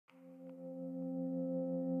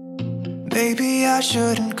Maybe I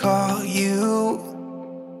shouldn't call you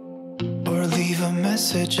or leave a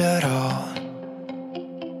message at all.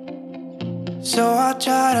 So I'll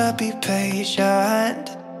try to be patient,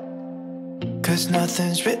 'cause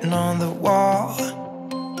nothing's written on the wall.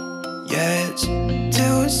 Yeah, it's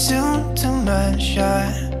too soon to mention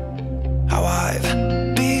how I've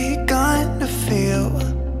begun to feel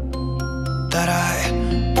that I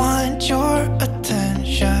want your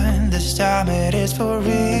attention. This time it is for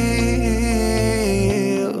real.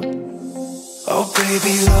 Oh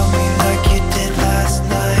baby, love me like you did last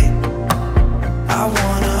night. I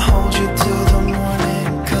wanna hold you till the morning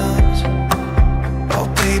comes. Oh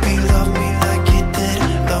baby, love me like you did.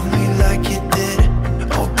 Love me like you did.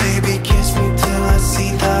 Oh baby, kiss me till I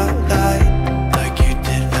see the light, like you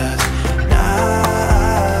did last night.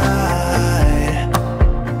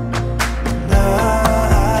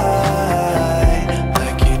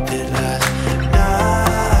 Like you did last night.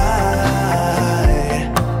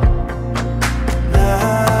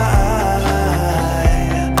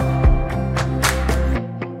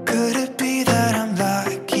 Could it be that I'm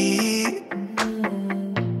lucky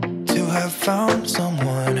to have found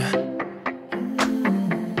someone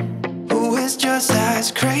who is just as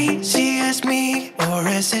crazy as me? Or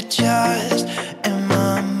is it just in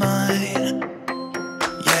my mind?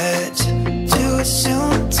 Yeah, it's too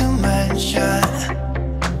soon to mention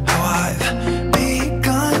how I've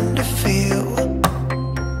begun to feel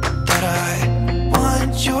that I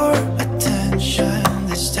want your attention.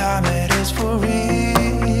 This time it is for real.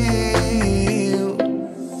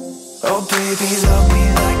 Oh baby, love me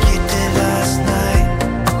like you did last night.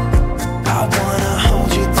 I wanna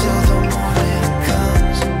hold you till the morning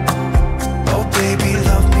comes. Oh baby,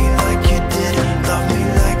 love me like you did. Love me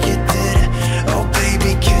like you did. Oh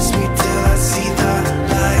baby, kiss me till I see the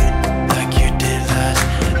light, like you did last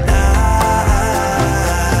night.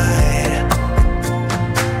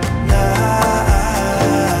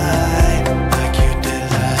 Like you did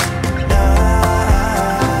last night.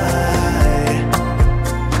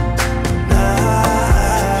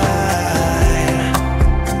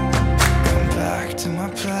 Come back to my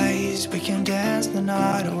place, we can dance the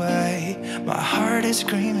night away. My heart is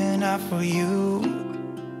screaming out for you.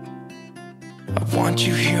 I want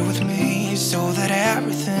you here with me so that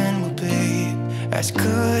everything will be as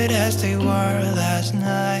good as they were last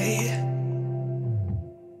night.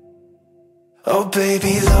 Oh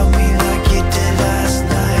baby, love me like you did last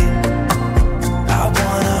night. I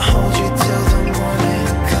wanna hold you till the morning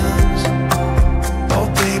comes. Oh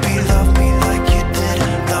baby, love me like you did.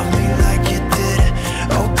 Love me like you did.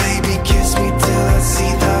 Oh baby, kiss me till I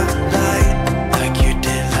see the light, like you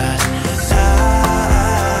did last night.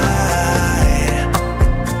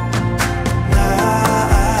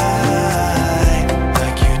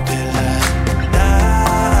 Like you did last night.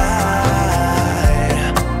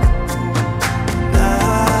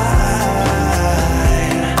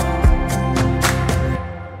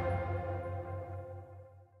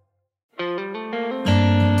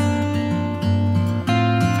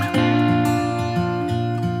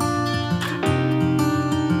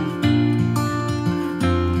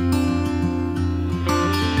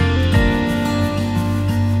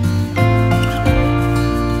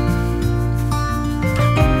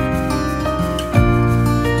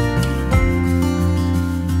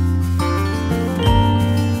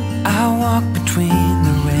 I walk between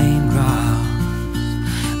the raindrops.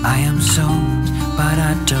 I am soaked, but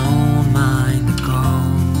I don't mind the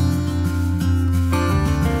cold.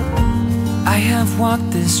 I have walked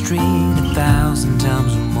this street 1,000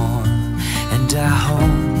 times or more, and I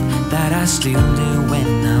hope that I still do when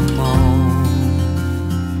I'm old.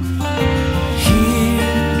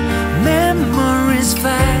 Here, memories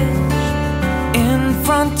flash in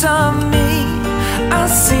front of me. I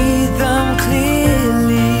see them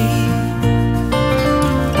clearly.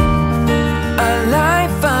 A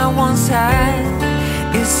life I once had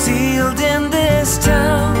is sealed in this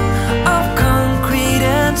town of concrete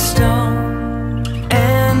and stone.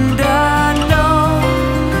 And I know,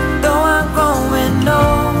 though I'm growing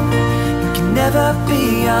old, it can never be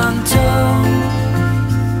untold.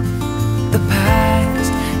 The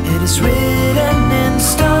past, it is written in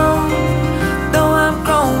stone. Though I'm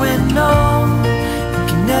growing old, it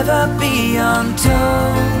can never be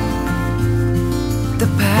untold. The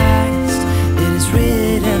past, it is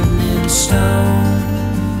written in stone.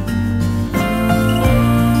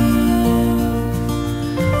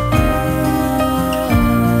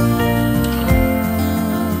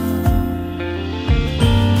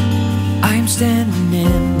 I'm standing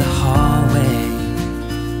in the hallway,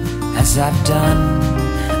 as I've done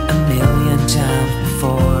a million times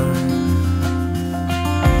before.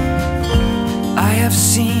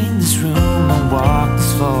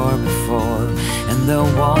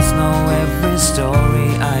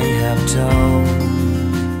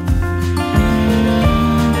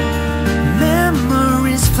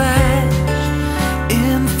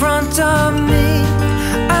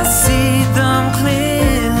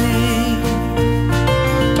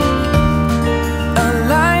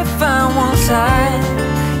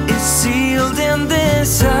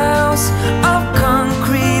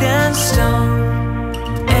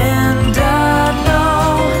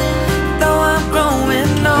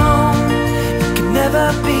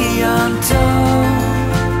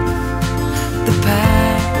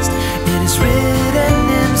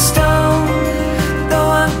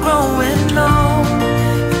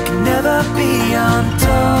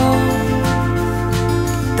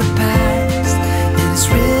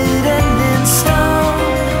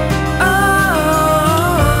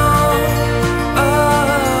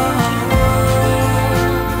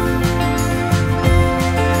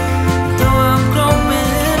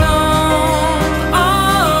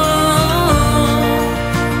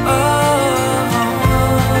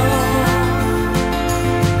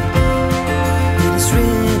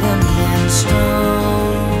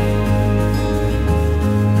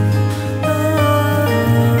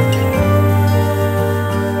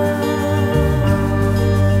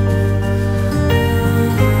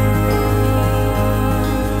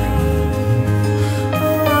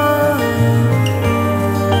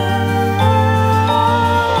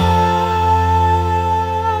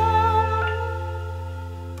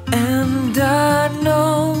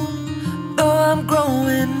 I'm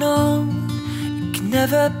growing old, it can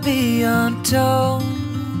never be untold.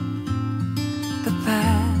 The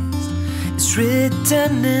past is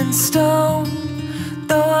written in stone.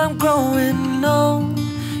 Though I'm growing old,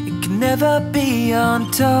 it can never be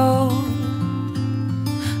untold.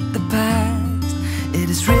 The past, it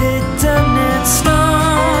is written in stone.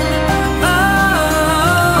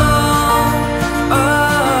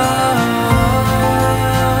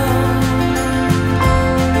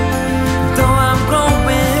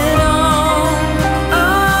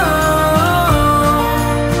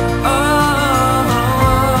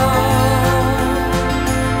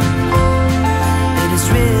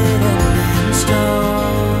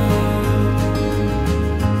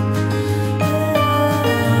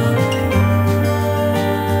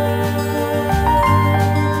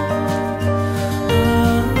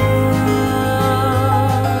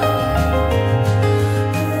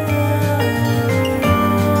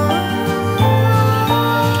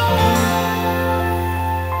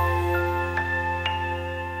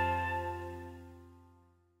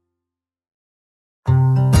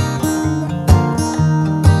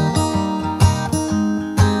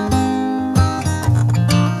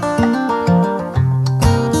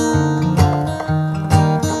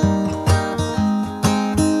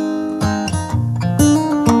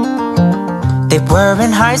 They were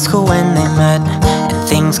in high school when they met, and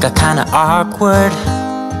things got kinda awkward.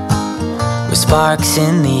 With sparks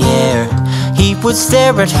in the air, he would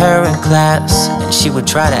stare at her in class, and she would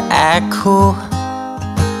try to act cool.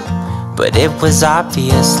 But it was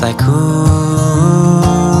obvious, like, ooh,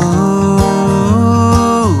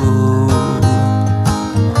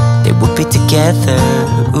 they would be together,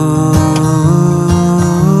 ooh.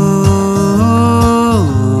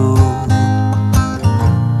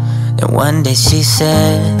 One day she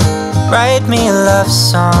said, write me a love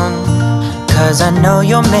song, 'cause I know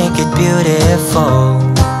you'll make it beautiful.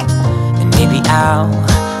 And maybe I'll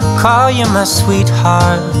call you my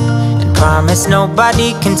sweetheart, and promise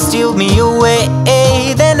nobody can steal me away.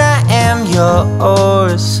 Then I am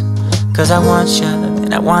yours, 'cause I want you,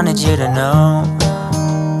 and I wanted you to know.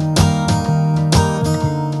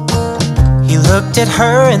 He looked at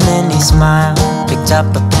her and then he smiled, picked up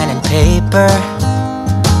a pen and paper,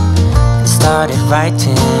 started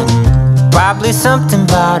writing. Probably something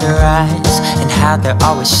about her eyes and how they're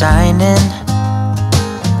always shining,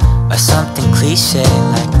 or something cliche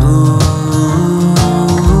like ooh.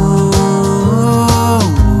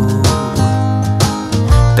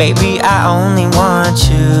 Baby, I only want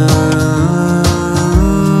you.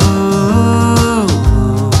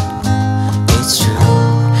 It's true.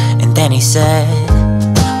 And then he said,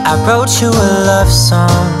 I wrote you a love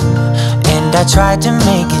song, and I tried to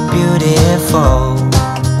make it beautiful.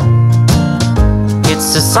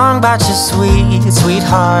 It's a song about your sweet,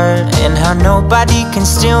 sweetheart, and how nobody can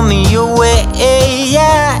steal me away.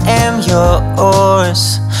 Yeah, I am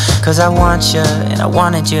yours, 'cause I want you, and I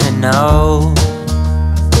wanted you to know.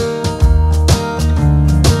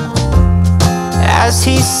 As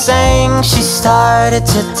he sang, she started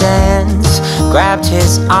to dance, grabbed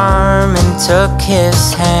his arm and took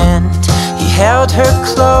his hand. He held her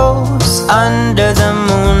close under the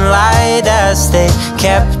moonlight as they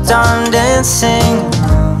kept on dancing.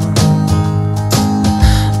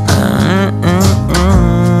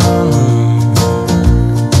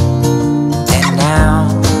 And now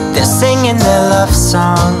they're singing their love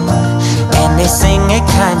song, and they sing it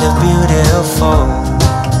kind of beautiful,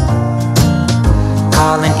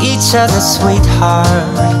 calling each other sweetheart.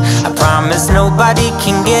 I promise nobody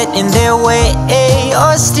can get in their way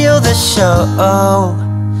or steal the show.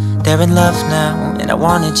 They're in love now, and I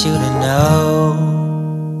wanted you to know.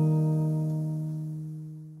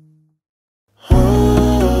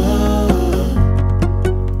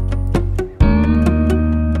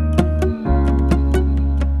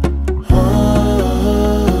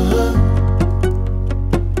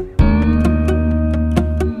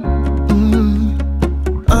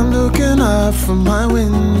 From my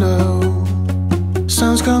window,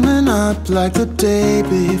 sun's coming up like the day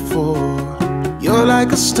before. You're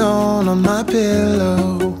like a stone on my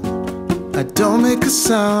pillow. I don't make a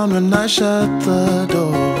sound when I shut the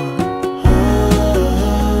door.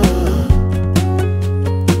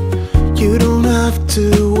 You don't have to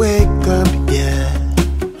wake up yet.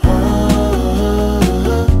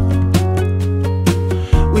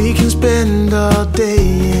 We can spend all day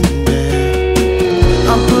in bed.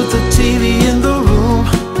 I'll put the TV in the room.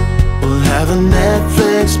 We'll have a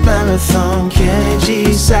Netflix marathon, Kenny G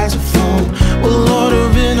saxophone. We'll order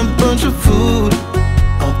in a bunch of food.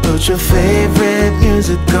 I'll put your favorite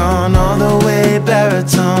music on all the way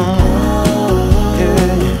baritone.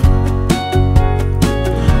 Yeah.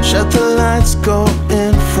 Shut the lights, go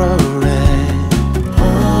infrared.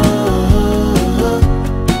 Oh,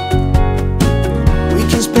 we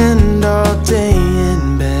can spend all day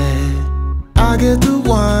in bed. I get the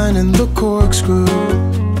wine and the corkscrew.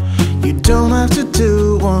 You don't have to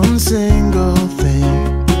do one single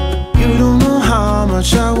thing. You don't know how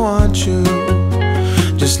much I want you.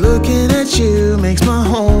 Just looking at you makes my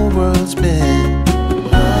whole world spin.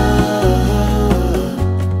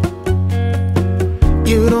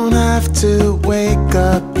 You don't have to wake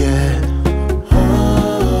up yet.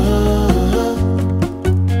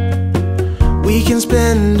 We can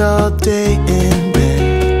spend all day in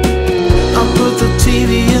bed. I'll put the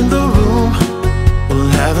TV in the room.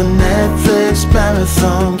 We'll have a Netflix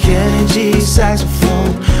marathon. Kenny G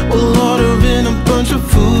saxophone. We'll order in a bunch of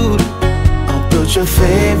food. I'll put your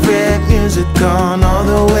favorite music on, all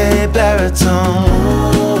the way baritone.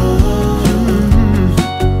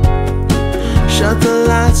 Shut the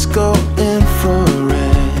lights, go infrared.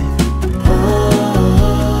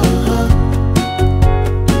 Oh,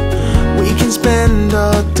 we can spend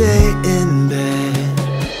all day in bed.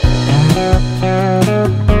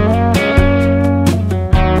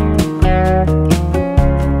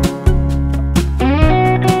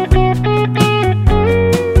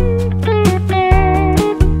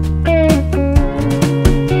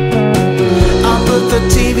 I'll put the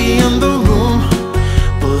TV in the room.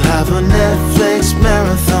 We'll have a Netflix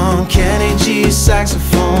marathon. Kenny G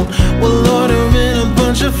saxophone. We'll order in a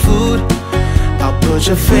bunch of food. I'll put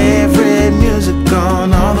your favorite music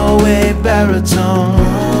on, all the way baritone.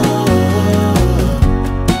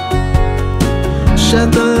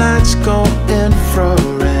 Shut the lights, go infrared.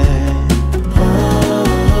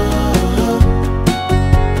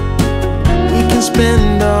 We can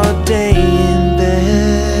spend all day in bed.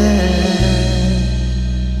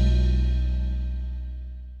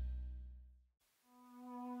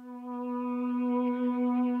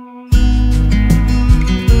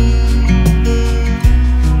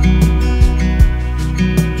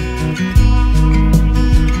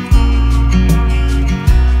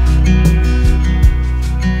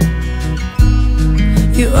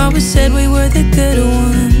 You always said we were the good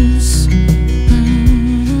ones.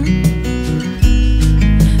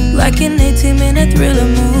 Like an 18-minute thriller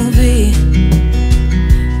movie.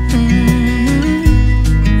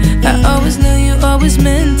 I always knew you always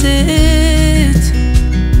meant it.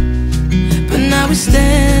 But now we're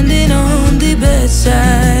standing on the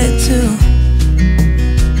bedside too.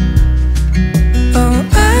 Oh,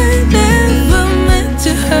 I never meant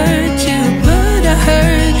to hurt you, but I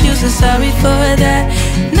hurt you, so sorry for that.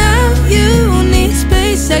 Now you need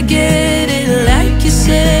space, I get it, like you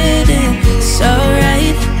said, it's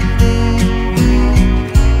alright.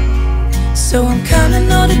 So I'm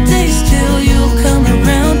counting all the days till you come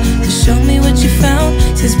around to show me what you found.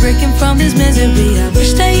 Since breaking from this misery, I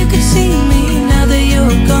wish that you could see me now that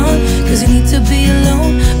you're gone. Cause you need to be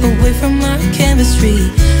alone, away from our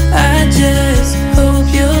chemistry. I just hope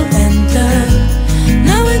you'll end up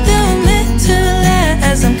knowing that I'm meant to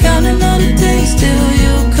last. I'm counting all the days till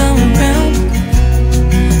you come around.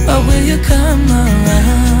 Or will you come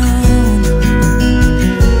around?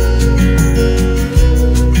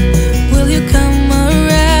 Will you come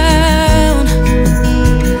around?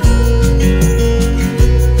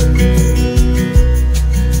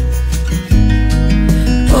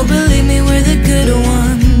 Oh, believe me, we're the good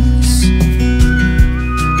ones.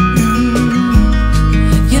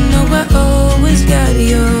 You know I always got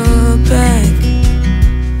your back.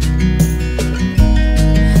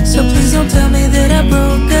 So please don't tell me that I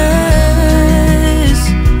broke us,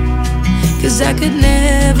 cause I could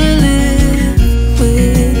never live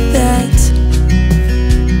with that.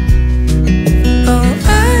 Oh,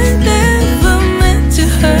 I never meant to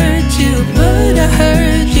hurt you, but I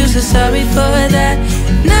hurt you, so sorry for that.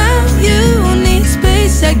 Now you need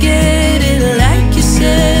space, I get it, like you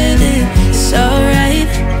said, it's alright.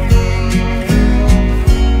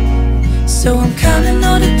 So I'm counting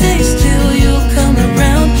all the days till you come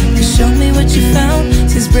around to show me what you found.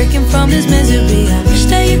 Since breaking from this misery, I wish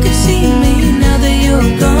that you could see me now that you're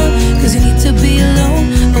gone. Cause you need to be alone,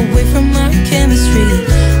 away from our chemistry.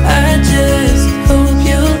 I just hope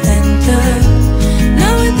you'll end up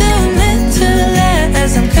knowing that I'm meant to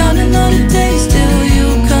last. I'm counting all the days till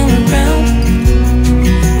you come around.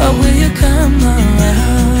 Or will you come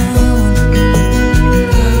around?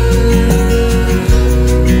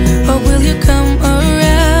 Or will you come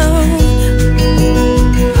around?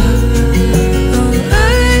 Oh,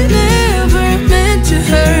 I never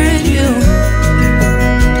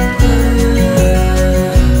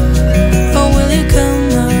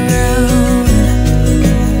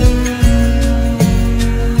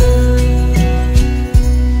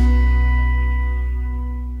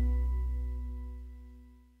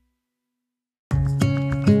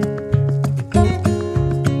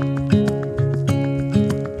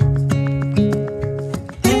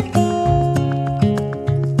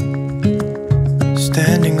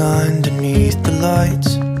underneath the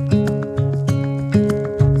lights.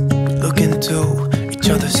 We look into each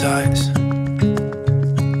other's eyes.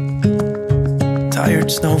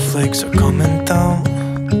 Tired snowflakes are coming down,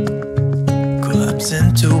 collapse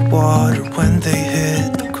into water when they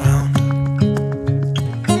hit the ground.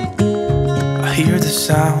 I hear the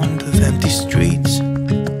sound of empty streets.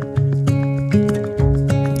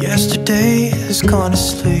 Yesterday has gone to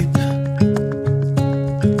sleep,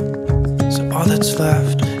 so all that's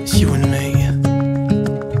left is you and me.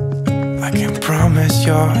 I can promise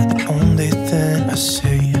you're the only thing I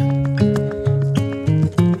see.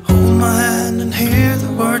 Hold my hand and hear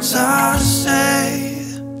the words I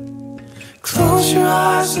say. Close your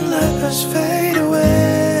eyes and let us fade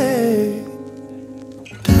away.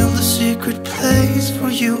 Build a secret place for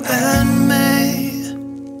you and me.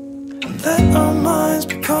 Let our minds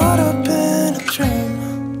be caught up in a dream.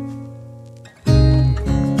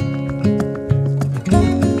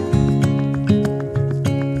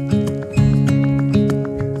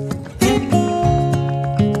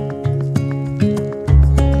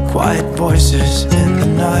 Quiet voices in the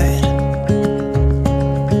night.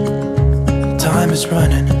 Time is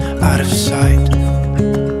running out of sight.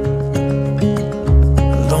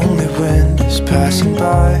 A lonely wind is passing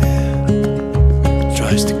by,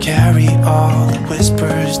 tries to carry all the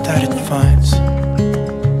whispers that it finds.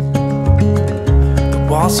 The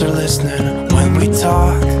walls are listening when we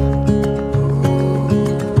talk,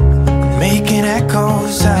 making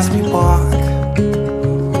echoes as we walk.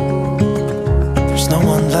 There's no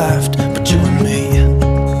one left but you and me.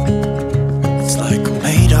 It's like a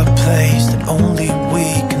made up place that only we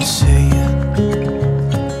can see.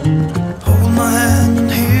 Hold my hand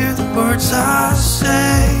and hear the words I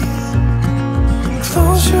say.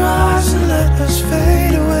 Close your eyes and let us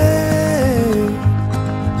fade away.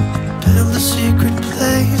 Build a secret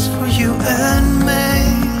place for you and me.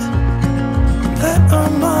 Let our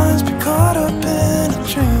minds be caught up in a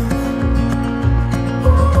dream.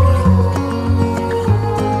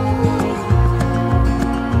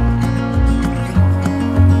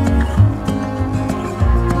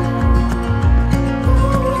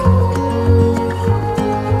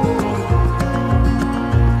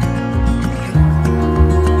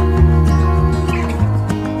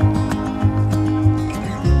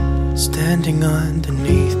 Standing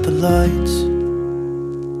underneath the lights,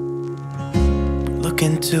 look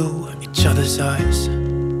into each other's eyes.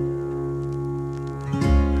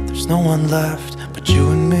 There's no one left but you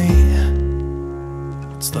and me.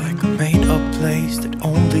 It's like a made up place that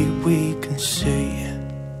only we can see.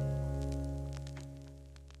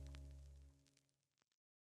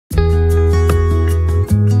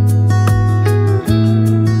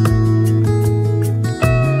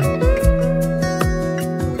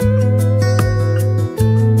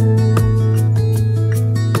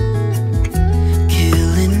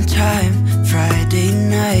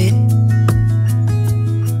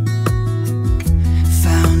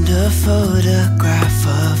 Photograph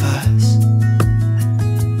of us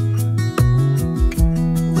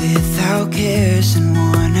without cares and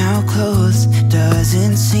worn out clothes.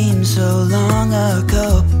 Doesn't seem so long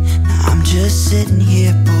ago. Now I'm just sitting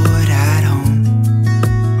here bored at home,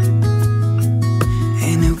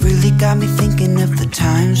 and it really got me thinking of the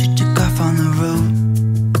times we took off on the road.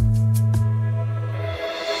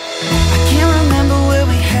 I can't remember where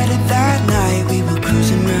we headed that night. We were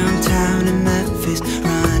cruising around town in Memphis,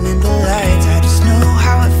 running the lights. I just know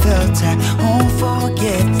how it felt. I won't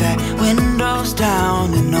forget that. Windows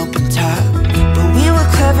down and open top, but we were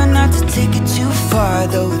clever not to take it too far.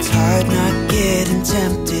 Though it's hard not getting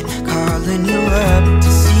tempted, calling you up to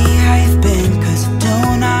see how you've been. Cause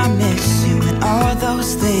don't I miss you and all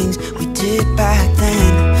those things we did back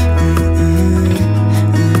then.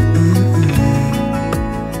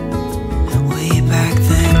 Way back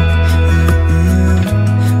then.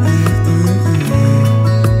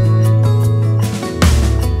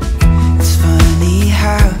 It's funny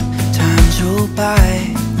how times roll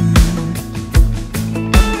by.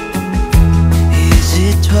 Is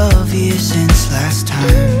it 12 years since last time?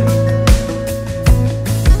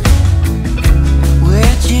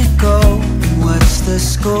 Where'd you go? What's the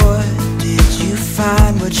score? Did you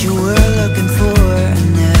find what you were looking for? I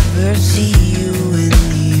never see you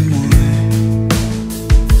anymore.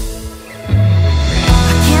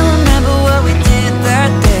 I can't remember what we did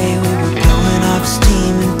that day. We were blowing off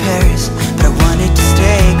steam in Paris, but I wanted to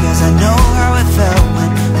stay. Cause I know how it felt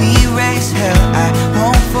when we raised hell. I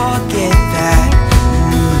won't forget that.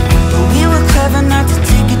 But we were clever not to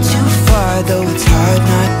take it too far. Though it's hard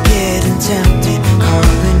not getting tempted,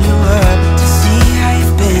 calling you up to see how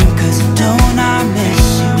you've been. Cause don't I miss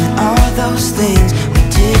you and all those things we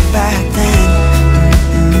did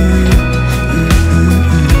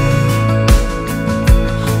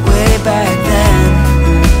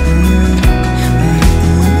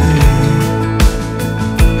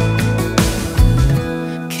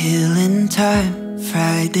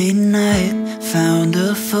Friday night, found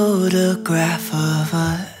a photograph of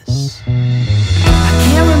us. I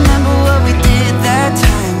can't remember what we did that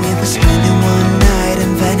time. We were spending one night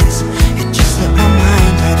in Venice. It just slipped my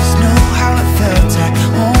mind. I just know how it felt. I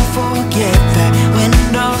won't forget that.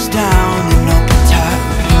 Windows down and open top.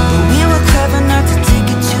 But we were clever not to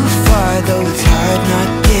take it too far. Though it's hard not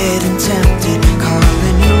getting tempted.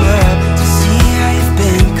 Calling you up to see how you've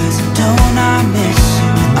been. Cause don't I miss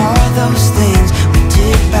you and all those things we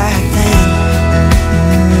did back then.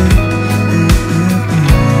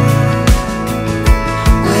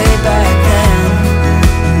 Way back then.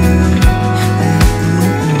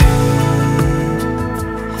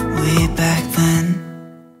 Way back then.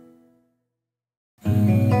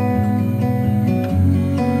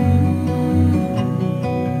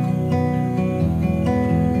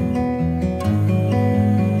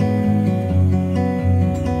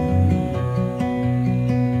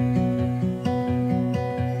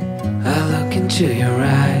 I look into your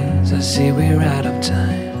eyes, I see we're out of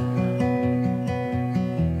time.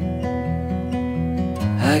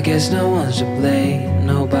 I guess no one's to blame,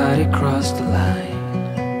 nobody crossed the line.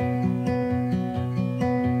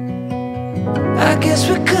 I guess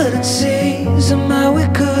we couldn't see, somehow we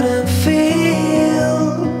couldn't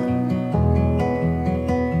feel.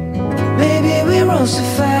 Maybe we rose too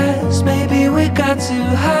fast, maybe we got too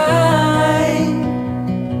high.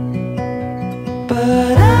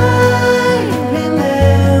 But I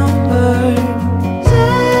remember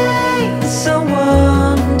days I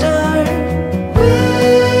wonder we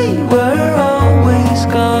were always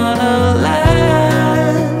gonna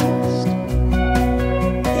last.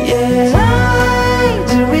 Yeah, I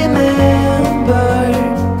do remember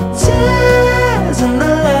tears and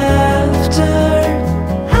the laughter.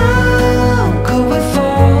 How could we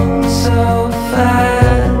fall so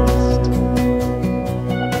fast?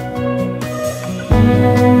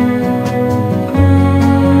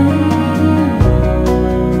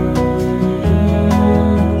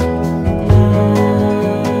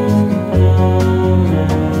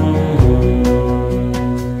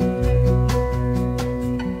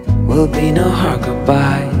 Will be no hard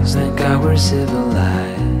goodbyes, thank God we're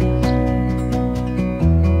civilized.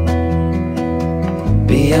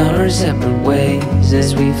 Be on our separate ways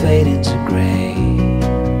as we fade into gray.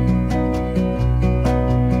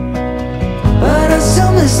 But I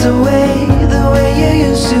still miss the way you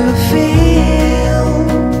used to feel.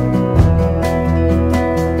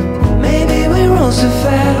 Maybe we rose too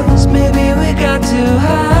fast, maybe we got too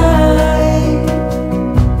high.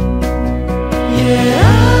 Yeah,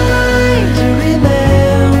 I do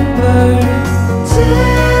remember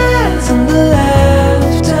tears and the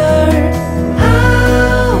laughter.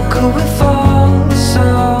 How could we fall so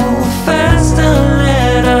fast and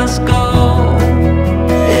let us go?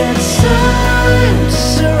 It's time to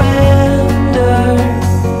surrender.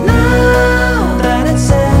 Now that it's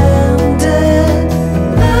ended,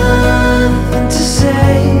 nothing to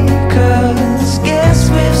say, 'cause guess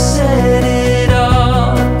we've said it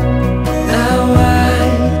all. Now why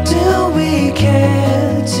do we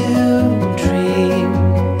care to dream?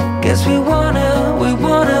 Guess we wanna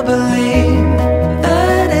believe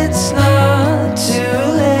that it's not too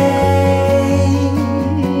late.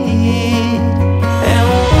 And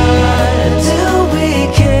why do we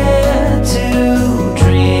care to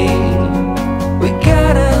dream? We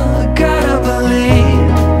gotta believe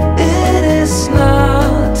it is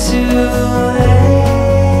not too late.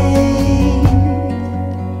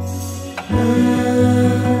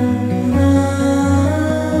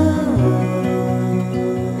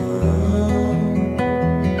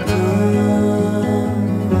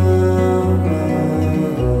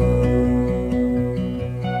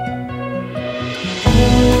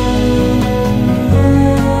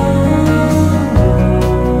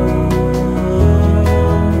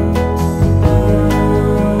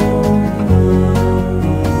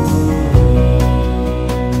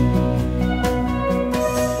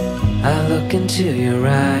 I look into your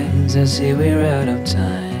eyes, I see we're out of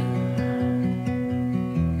time.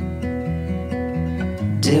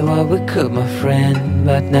 Did what we could, my friend,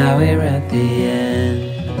 but now we're at the end.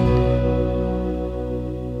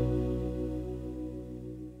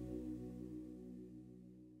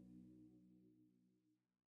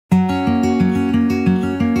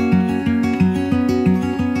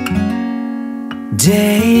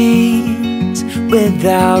 Days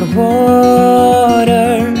without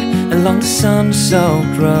water along the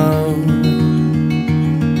sun-soaked road.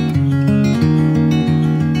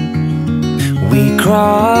 We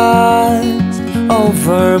crossed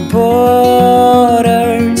over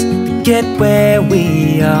borders to get where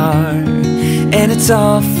we are, and it's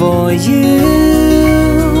all for you.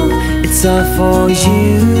 It's all for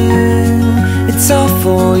you. It's all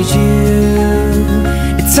for you.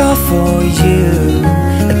 It's all for you.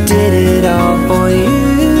 I did it all for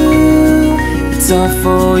you. It's all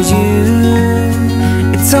for you.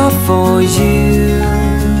 It's all for you.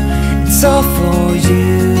 It's all for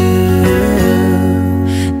you.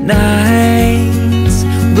 Nights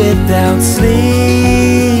without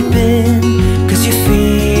sleeping 'cause you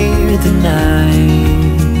fear the night,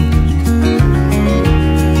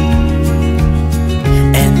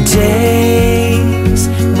 and days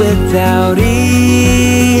without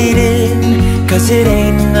eating 'cause it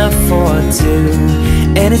ain't enough for two.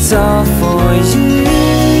 And it's all for you.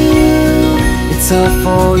 It's all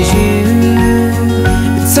for you.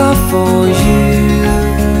 It's all for you.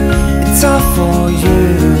 It's all for you.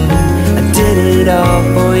 I did it all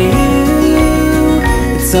for you.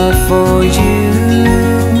 It's all for you.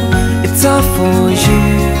 It's all for you.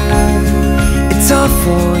 It's all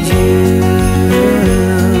for you.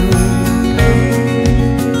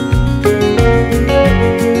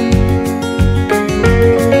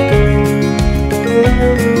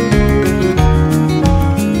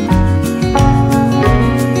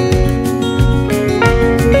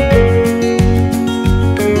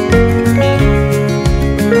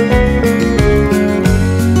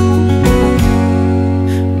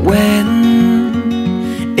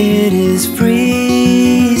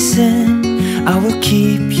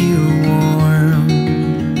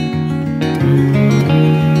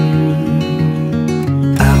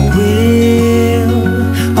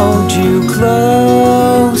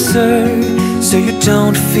 So you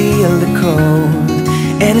don't feel the cold.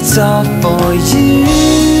 And it's all for you.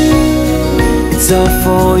 It's all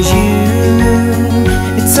for you.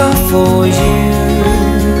 It's all for you.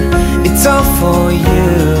 It's all for you.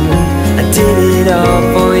 I did it all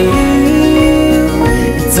for you.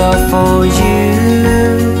 It's all for you.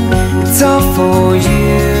 It's all for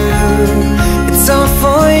you. It's all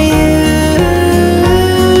for you.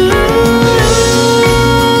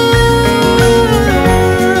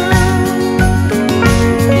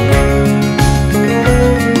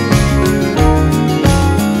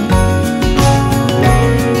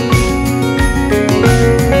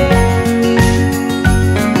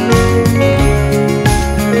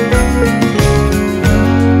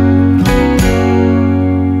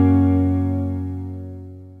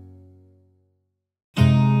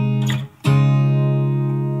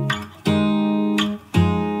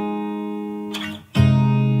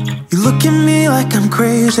 Look at me like I'm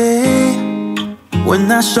crazy when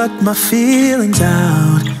I shut my feelings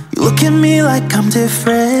out. You look at me like I'm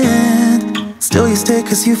different, still you stay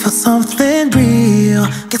 'cause you feel something real.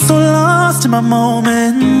 Get so lost in my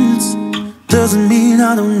moments, doesn't mean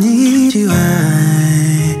I don't need you.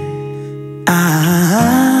 I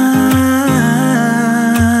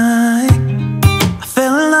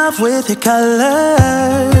fell in love with your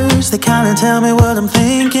colors, they kinda tell me what I'm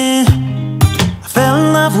thinking. Fell in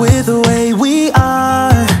love with the way we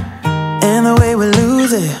are and the way we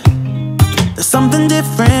lose it. There's something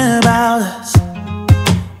different about us,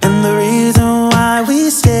 and the reason why we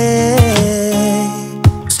stay.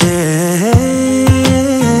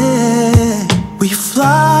 We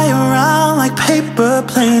fly around like paper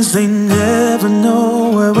planes, they never know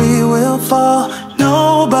where we will fall.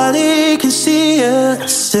 Nobody can see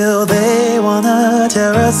us, still they wanna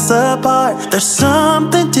tear us apart. There's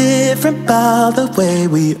something different about the way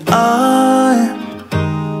we are.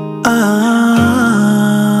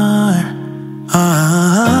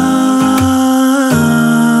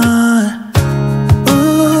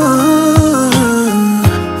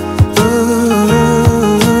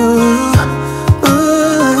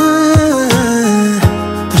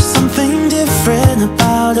 There's something different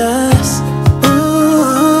about us.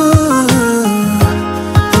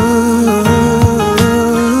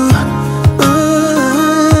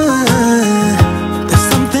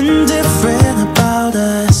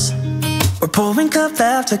 Pouring cup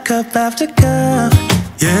after cup after cup.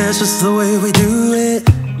 Yeah, it's just the way we do it.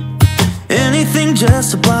 Anything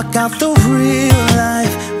just to block out the real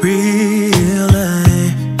life, real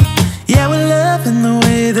life. Yeah, we're loving the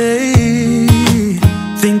way they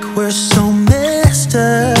think we're so messed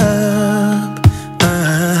up.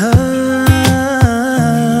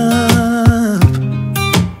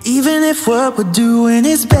 Even if what we're doing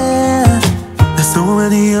is bad, there's so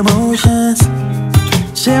many emotions,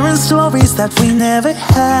 sharing stories that we never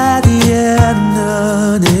had. Yeah,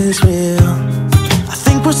 none is real. I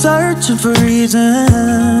think we're searching for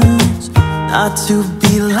reasons not to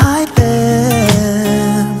be like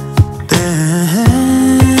them.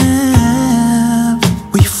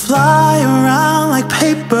 We fly around like like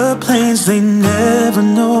paper planes, they never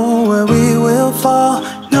know where we will fall.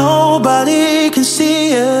 Nobody can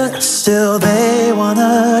see us, still they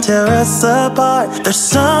wanna tear us apart. There's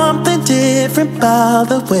something different about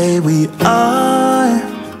the way we are.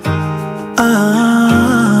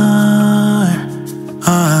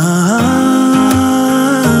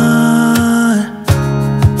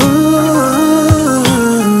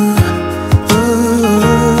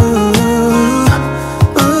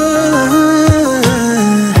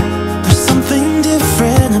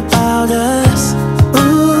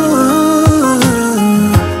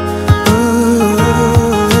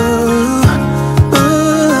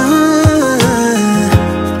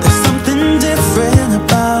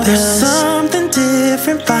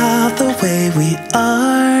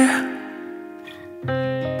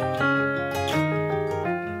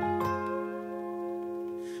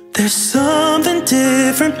 There's something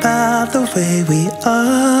different about the way we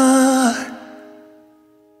are.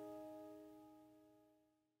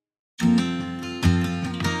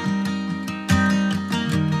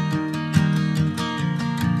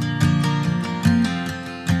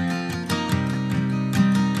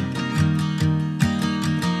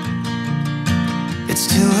 It's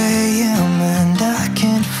 2 a.m. and I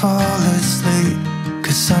can't fall asleep,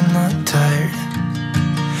 'cause I'm not tired.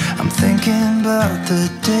 I'm thinking about the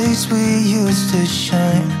days we used to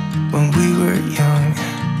shine when we were young.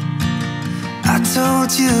 I told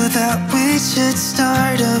you that we should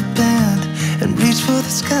start a band and reach for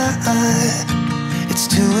the sky. It's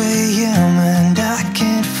 2 a.m. and I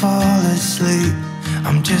can't fall asleep,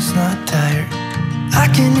 I'm just not tired. I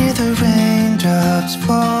can hear the raindrops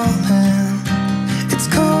falling. It's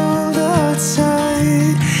cold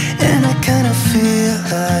outside and I kinda feel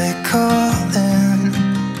like calling,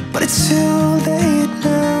 but it's too late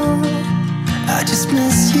now. I just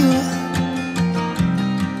miss you.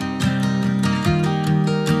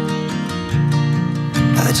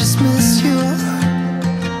 I just miss you.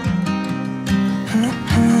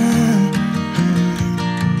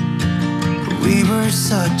 We were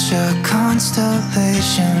such a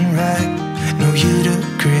constellation, right? No, you'd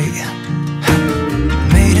agree.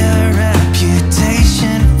 Made a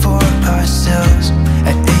reputation for ourselves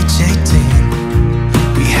at age 18.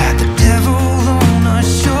 We had the devil on our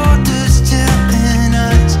shoulders telling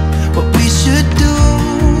us what we should do.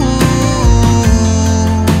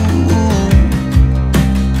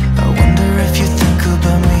 I wonder if you think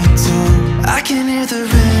about me too. I can hear the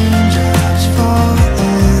raindrops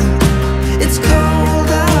falling. It's cold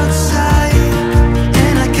outside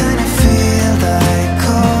and I kinda feel like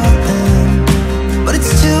calling, but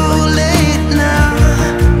it's too late now.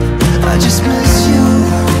 I just miss you.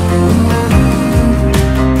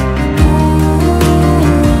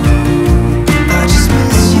 I just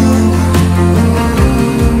miss you.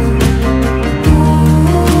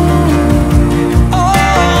 Oh,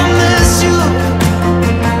 I miss you.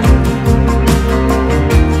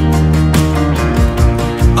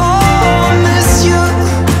 Oh, I miss you.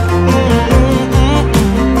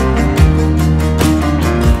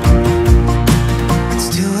 It's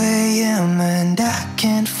 2 a.m. and I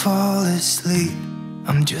can't fall asleep,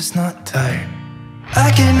 I'm just not tired. I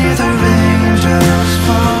can hear the raindrops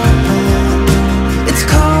falling. It's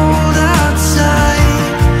cold outside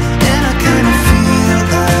and I kinda feel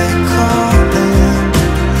like calling,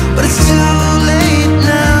 but it's too late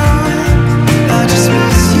now. I just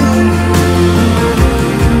miss you.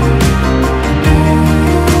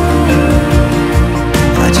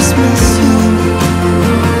 I just miss you.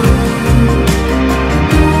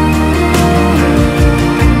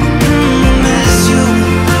 Miss you.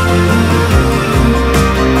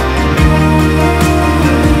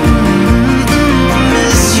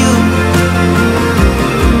 Miss you.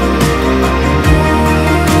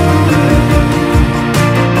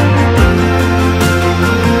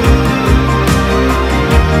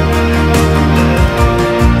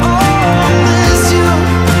 Oh, miss you.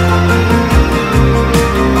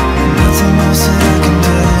 Nothing else that I can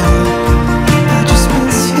do. I just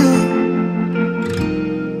miss you.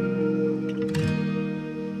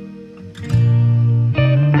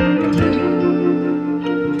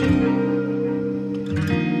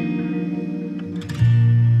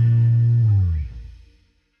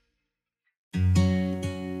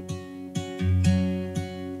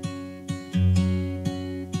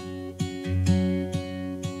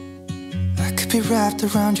 I could be wrapped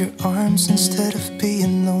around your arms instead of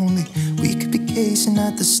being lonely. We could be gazing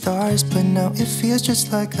at the stars, but now it feels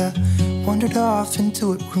just like I wandered off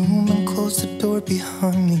into a room and closed the door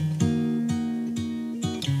behind me.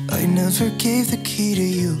 I never gave the key to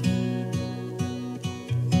you,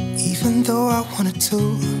 even though I wanted to.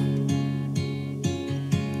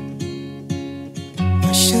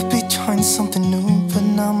 trying something new, but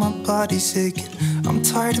now my body's aching. I'm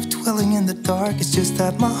tired of dwelling in the dark, it's just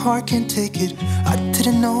that my heart can't take it. I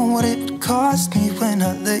didn't know what it would cost me when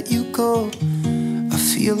I let you go. I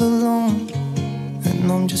feel alone,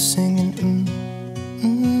 and I'm just singing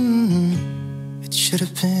It should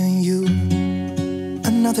have been you.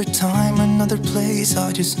 Another time, another place,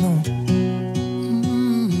 I just know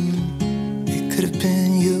it could have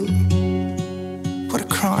been you. What a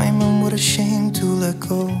crime and what a shame to let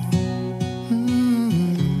go.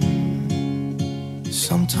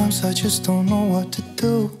 Sometimes I just don't know what to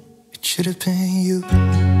do. It should have been you.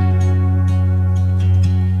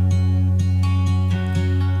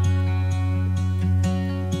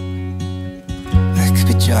 I could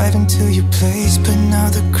be driving to your place, but now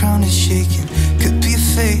the ground is shaking. Could be a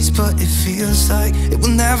phase, but it feels like it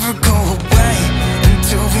will never go away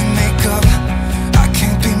until we make up. I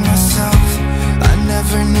can't be myself. I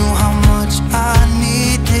never knew how much I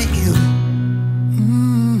needed you.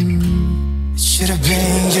 It should have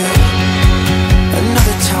been you.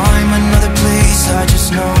 Another time, another place, I just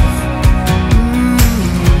know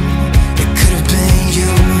it could have been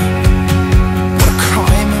you. What a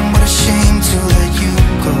crime and what a shame to let you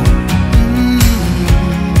go.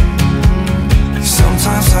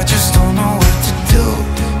 Sometimes I just don't know what to do,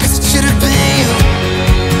 'cause it should have been you.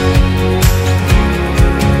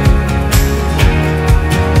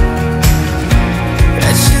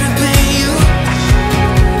 It should have been you.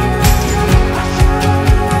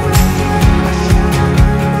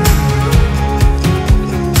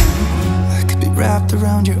 I could be wrapped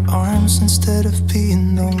around your arms instead of being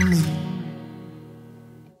lonely.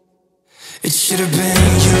 It should have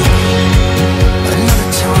been you. Another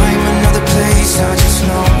time, another place, I just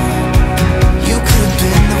know you could have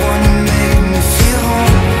been the one who made me feel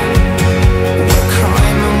home. What a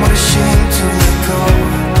crime and what a shame to let go.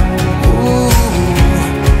 Ooh,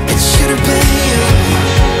 it should have been you.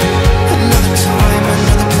 Another time,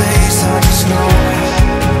 another place, I just know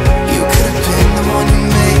you could have been the one who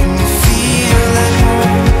made me feel at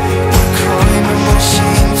home. What a crime and what a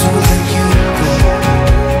shame to let you go.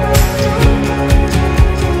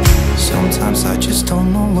 Sometimes I just don't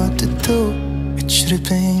know what to do. It should have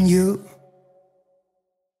been you.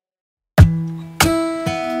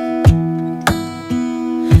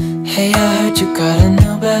 Hey, I heard you got a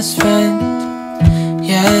new best friend.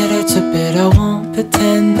 Yeah, it hurts a bit, I won't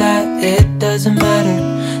pretend that it doesn't matter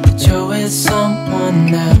that you're with someone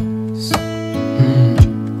else.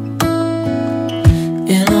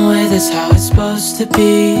 In a way, that's how it's supposed to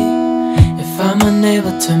be. If I'm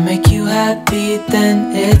unable to make you happy, then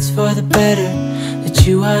it's for the better that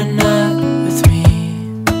you are not with me.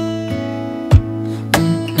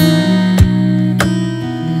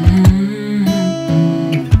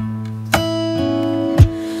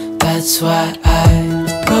 That's why I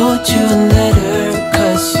wrote you a letter,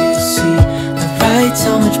 'cause you see, I write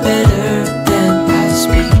so much better than I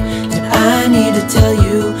speak. And I need to tell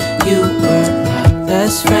you, you were my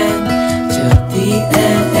best friend till the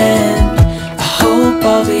end. I hope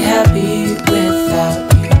I'll be happy without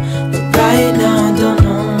you, but right now I don't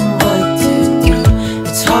know what to do.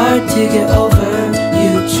 It's hard to get over,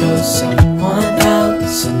 you chose someone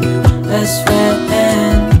else, a new best friend.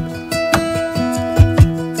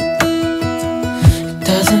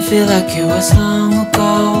 Doesn't feel like it was long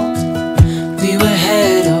ago. We were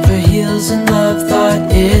head over heels in love, thought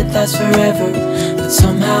it'd last forever, but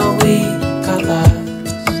somehow we got lost.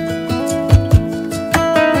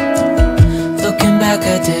 Looking back,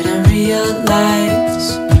 I didn't realize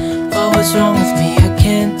what was wrong with me. I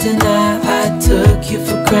can't deny I took you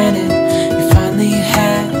for granted. You finally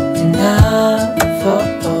had enough.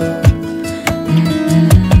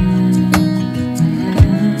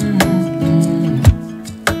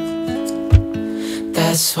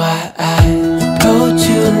 That's why I wrote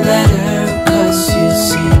you a letter, 'cause you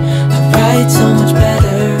see, I write so much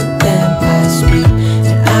better than I speak.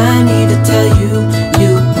 And I need to tell you,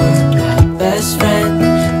 you were my best friend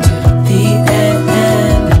till the end.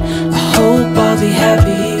 I hope I'll be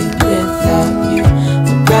happy without you,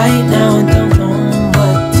 but right now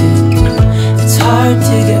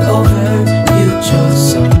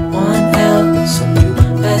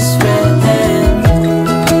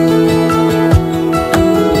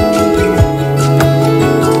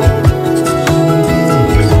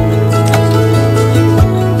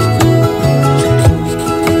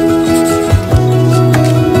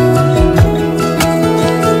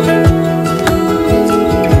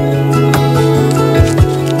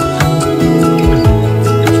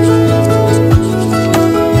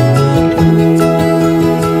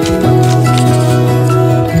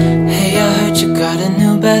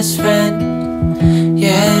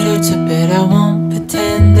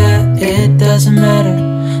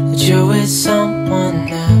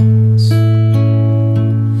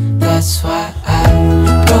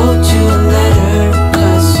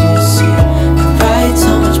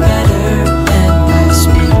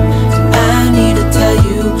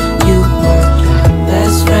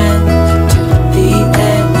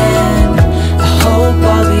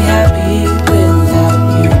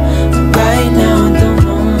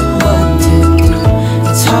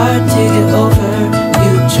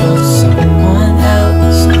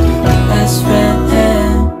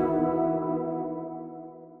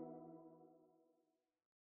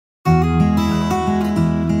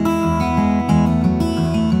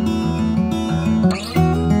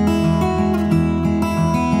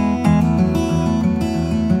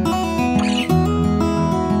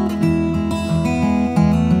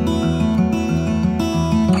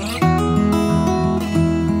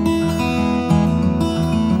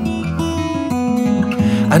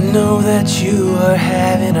know that you are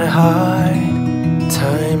having a hard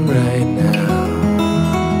time right now.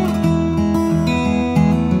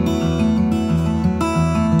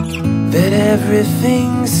 That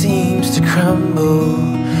everything seems to crumble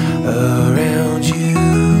around you.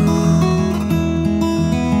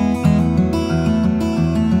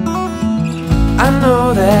 I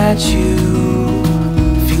know that you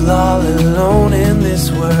feel all alone in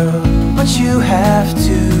this world, but you have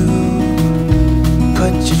to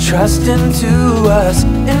put your trust into us,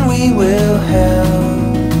 and we will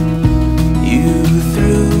help you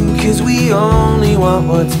through. 'Cause we only want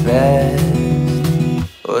what's best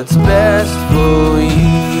for you.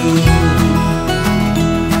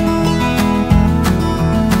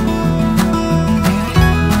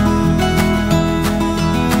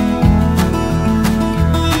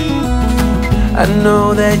 I know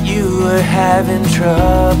that you are having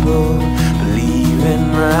trouble believing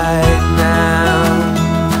right now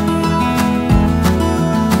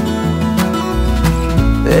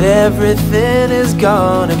that everything is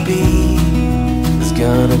gonna be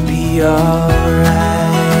alright.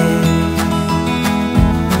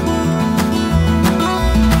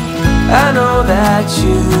 I know that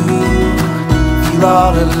you feel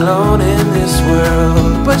all alone in this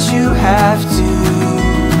world, but you have to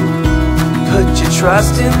put your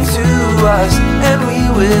trust into us, and we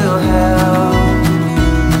will help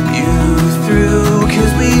you through.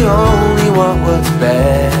 'Cause we only want what's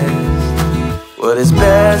best, what is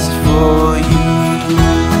best for you.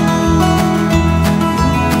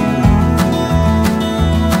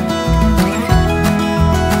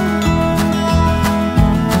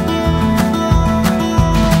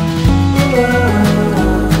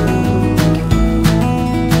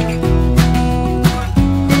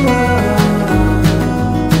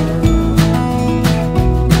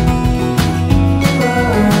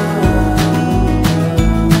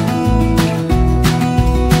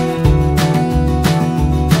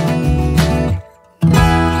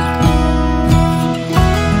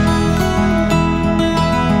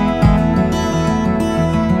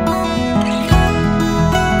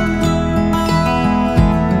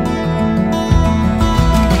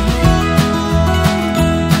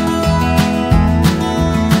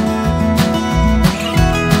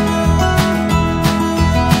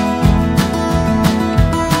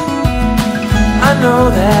 I know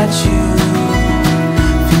that you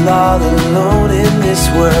feel all alone in this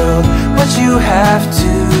world, but you have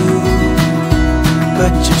to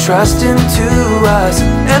put your trust into us,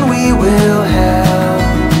 and we will help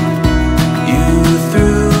you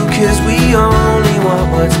through. 'Cause we only want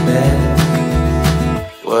what's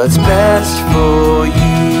best for you.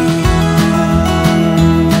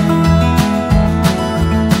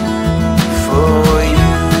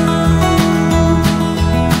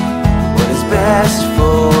 Best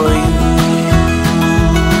for you,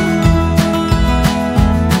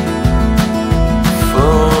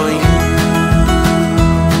 for you.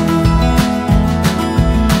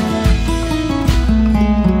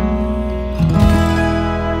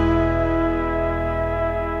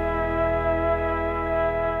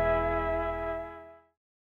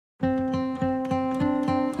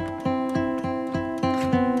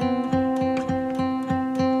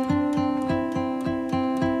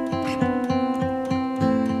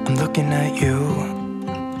 Looking at you,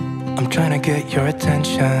 I'm trying to get your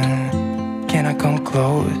attention. Can I come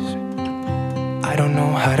close? I don't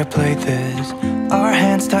know how to play this. Our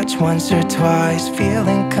hands touch once or twice,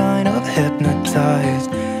 feeling kind of hypnotized.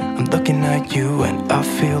 I'm looking at you and I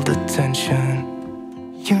feel the tension.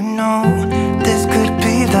 You know, this could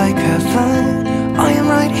be like heaven. I am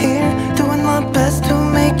right here, doing my best to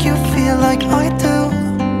make you feel like I do.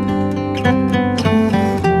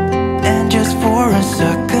 And just for a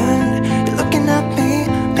second, you're looking at me,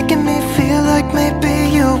 making me feel like maybe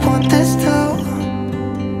you want this too.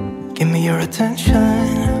 Give me your attention.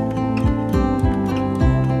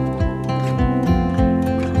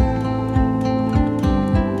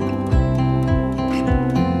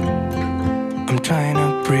 I'm trying to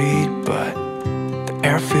breathe, but the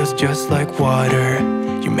air feels just like water.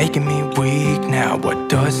 You're making me weak now. What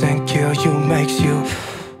doesn't kill you makes you.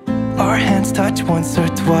 Our hands touch once or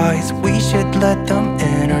twice, we should let them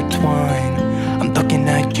intertwine. I'm looking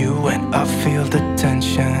at you and I feel the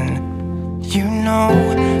tension. You know,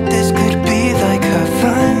 this could be like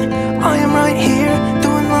heaven. I am right here,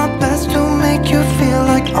 doing my best to make you feel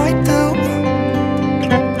like I do.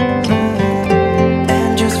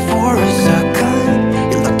 And just for a second,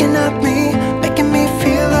 you're looking at me, making me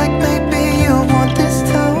feel like maybe you want this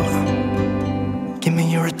too. Give me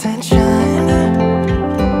your attention.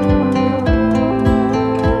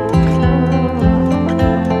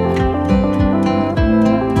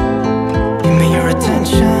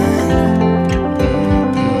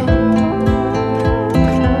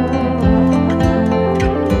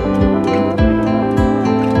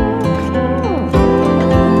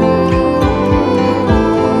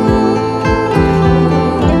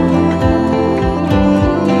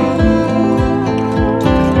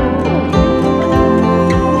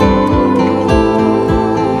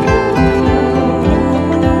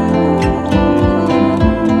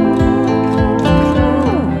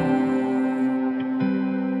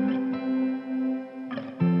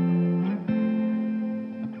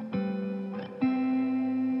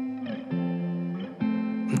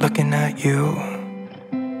 looking at you.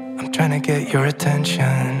 I'm trying to get your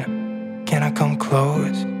attention. Can I come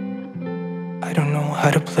close? I don't know how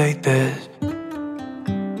to play this.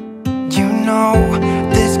 You know,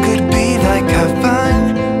 this could be like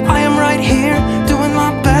heaven. I am right here, doing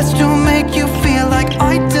my best to make you feel like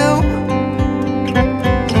I do.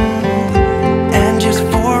 And just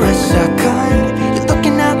for a second, you're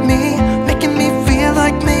looking at me, making me feel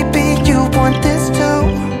like maybe you want this too.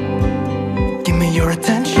 Give me your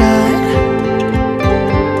attention.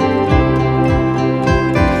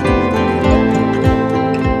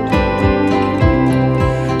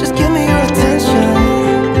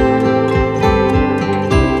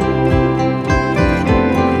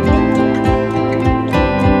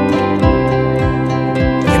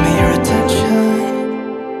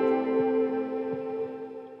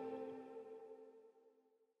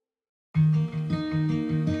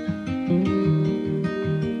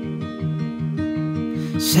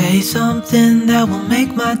 Say something that will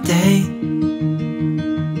make my day,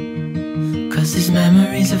 'cause these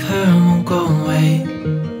memories of her won't go away.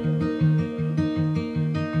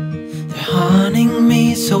 They're haunting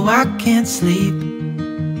me so I can't sleep.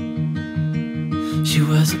 She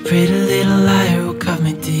was a pretty little liar who cut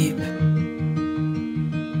me deep,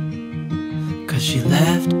 'cause she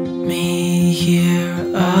left me here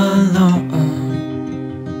alone.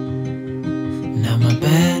 Now my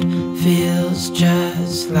bed feels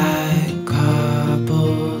just like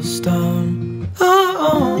cobblestone.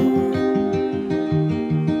 Oh,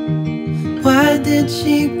 why did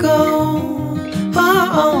she go?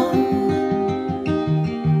 Oh,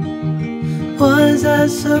 was I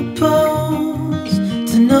supposed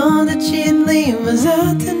to know that she'd leave? Was I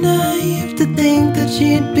too naive to think that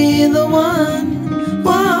she'd be the one?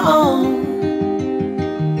 Whoa,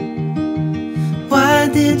 why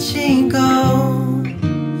did she go?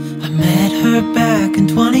 Met her back in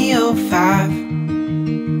 2005.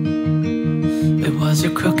 It was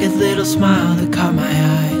her crooked little smile that caught my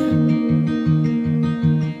eye.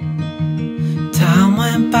 Time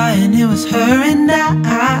went by and it was her and I.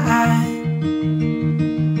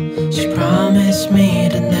 She promised me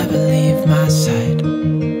to never leave my side,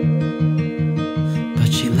 but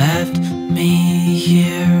she left me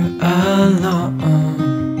here alone.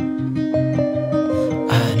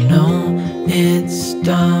 I know it's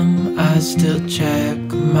dumb, I still check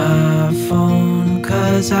my phone,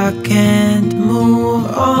 'cause I can't move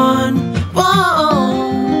on. Whoa,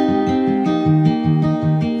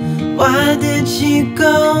 why did she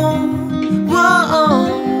go? Whoa,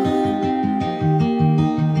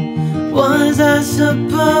 was I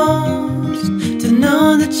supposed to know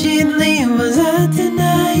that she'd leave? Was I too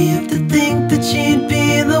naive to think that she'd be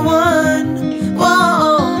the one?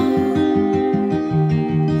 Whoa,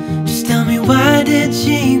 just tell me, why did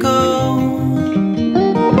she go?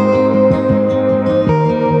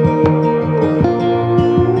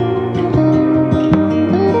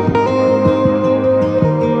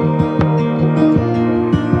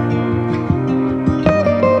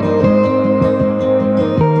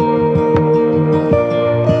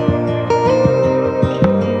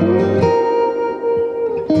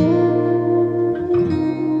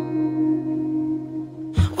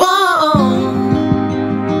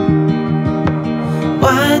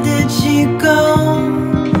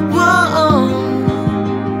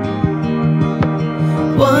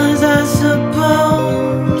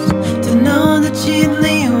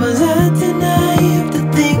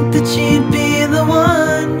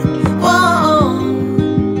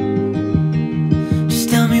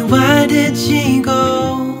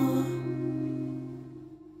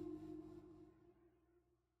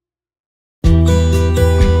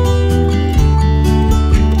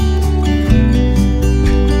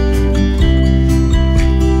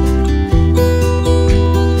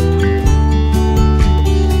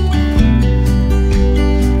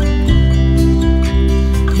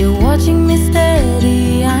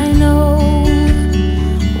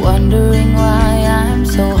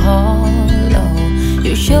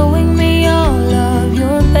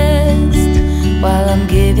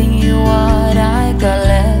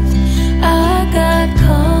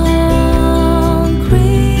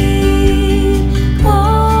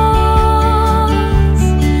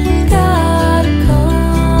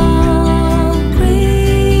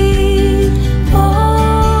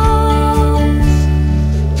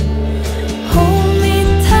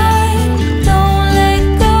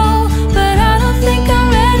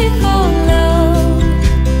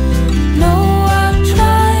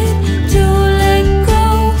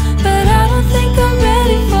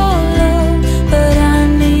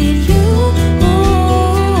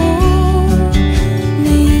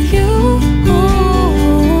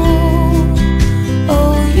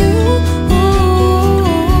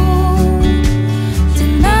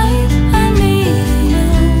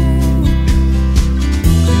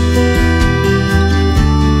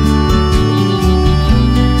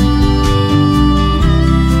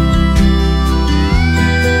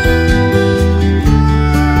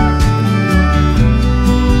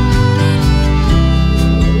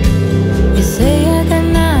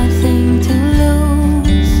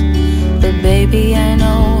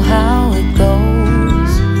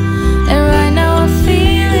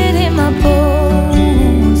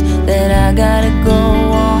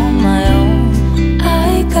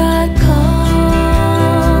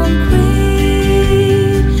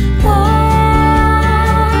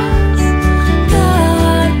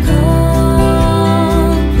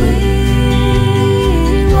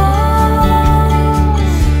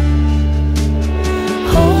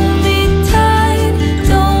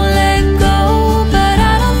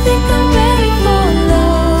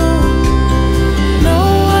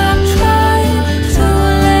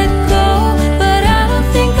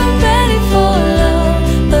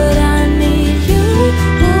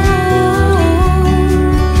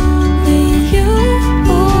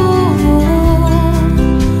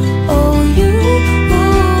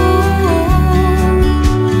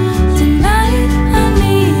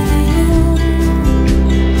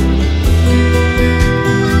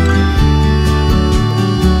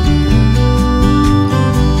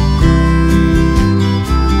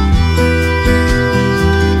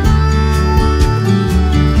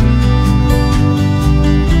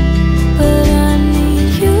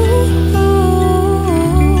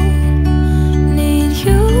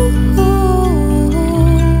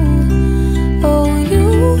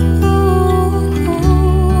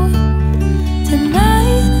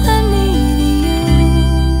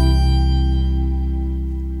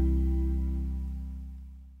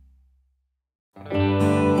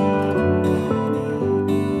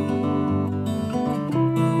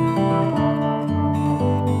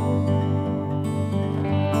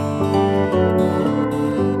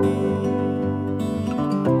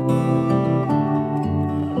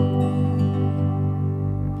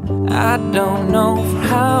 don't know for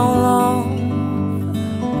how long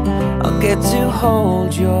I'll get to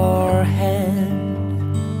hold your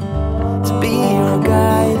hand, to be your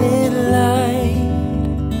guiding light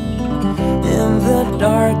in the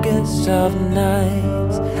darkest of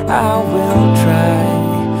nights. I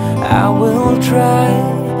will try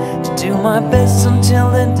to do my best until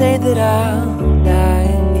the day that I'll die.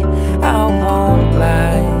 I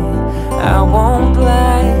won't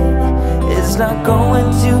lie, it's not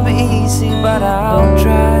going to be easy, but I'll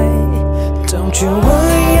try. Don't you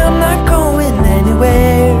worry, I'm not going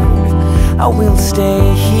anywhere. I will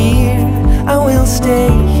stay here, I will stay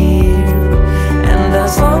here. And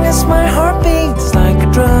as long as my heart beats like a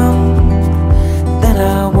drum, then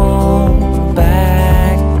I won't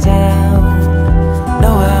back down.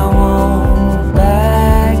 No, I won't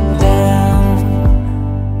back down.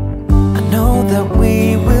 I know that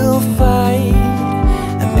we will fight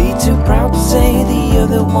and be too proud to say the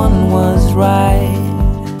other one was right.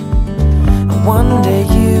 And one day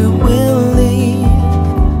you will leave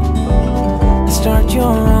and start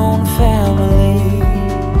your own family.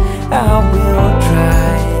 I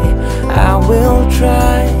will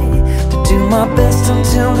try to do my best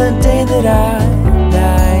until the day that I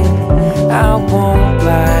die. I won't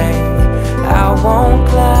lie,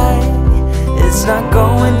 it's not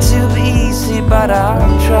going to be easy, but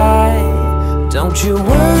I'll try. Don't you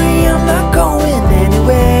worry, I'm not going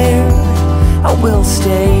anywhere. I will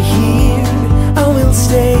stay here, I will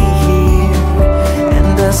stay here.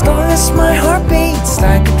 And as long as my heart beats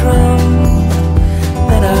like a drum,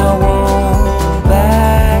 then I won't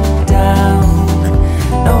back down.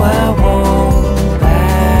 No, I won't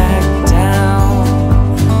back down.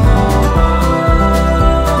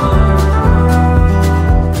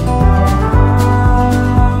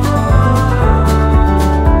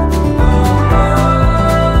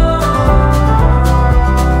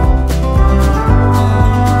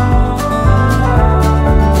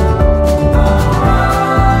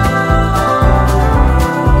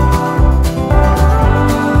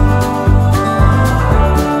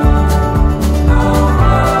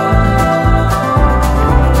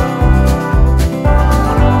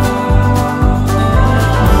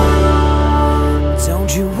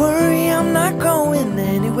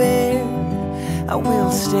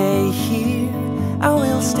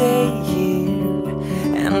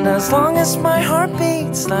 As long as my heart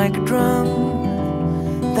beats like a drum,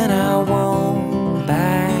 then I won't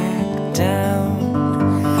back down.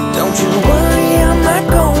 Don't you worry, I'm not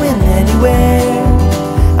going anywhere.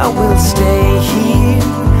 I will stay here,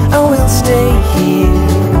 I will stay here.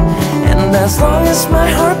 And as long as my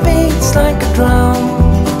heart beats like a drum,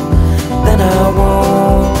 then I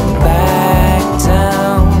won't back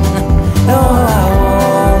down. No, I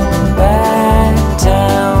won't back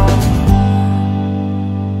down.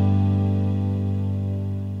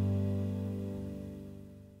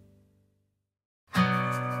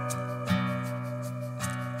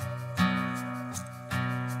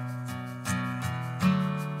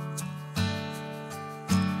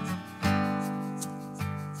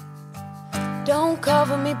 Don't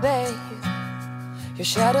cover me, babe, your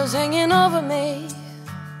shadow's hanging over me.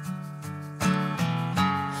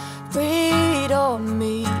 Breathe on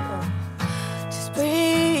me, just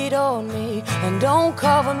breathe on me. And don't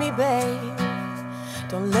cover me, babe,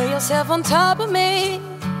 don't lay yourself on top of me.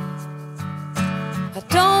 I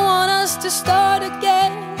don't want us to start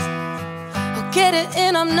again. Oh, get it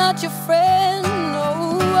in, I'm not your friend.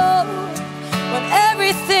 No, when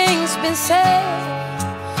everything's been said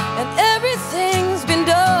and everything's been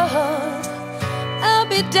done, I'll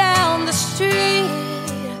be down the street,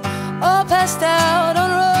 all passed out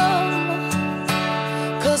on rum.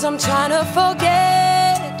 'Cause I'm trying to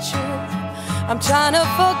forget you, I'm trying to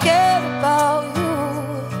forget about you.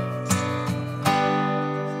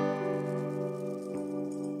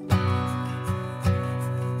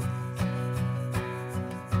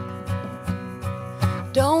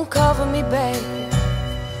 Don't cover me, babe,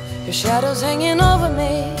 your shadow's hanging over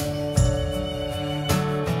me.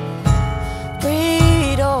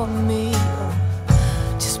 Breathe on me,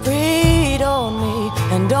 just breathe on me.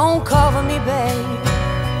 And don't cover me, babe,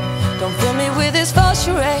 don't fill me with this false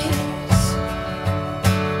charades.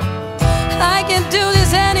 I can't do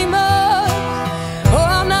this anymore, or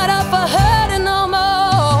I'm not up for hurting no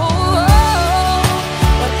more.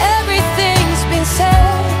 When everything's been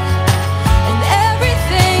said and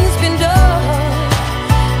everything's been done,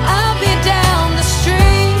 I'll be down the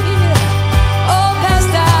street, all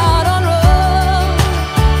passed out on rum.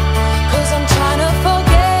 'Cause I'm trying to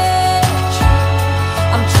forget you,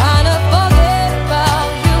 I'm trying to forget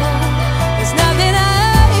about you. There's nothing I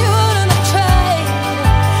wouldn't have tried.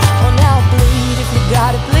 Well, now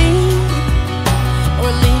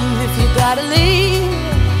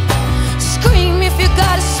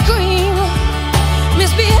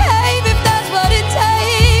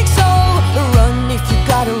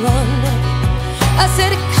I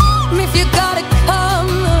said, come if you gotta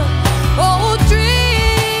come. Oh,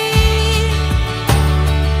 dream.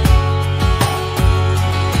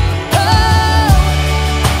 Oh,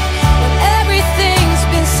 when everything's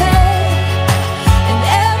been said and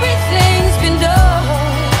everything's been done,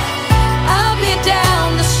 I'll be down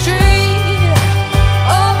the street,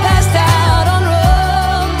 all passed out on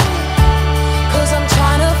rum. 'Cause I'm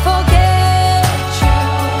trying to forget you,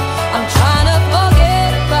 I'm trying to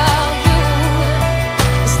forget about you.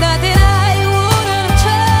 It's not that I wouldn't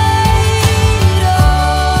trade,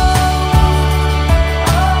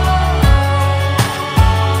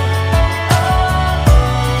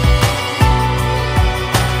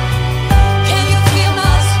 Can you feel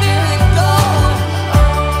my spirit go?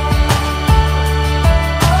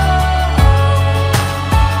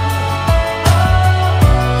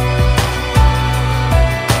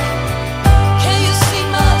 Can you see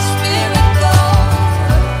my spirit go?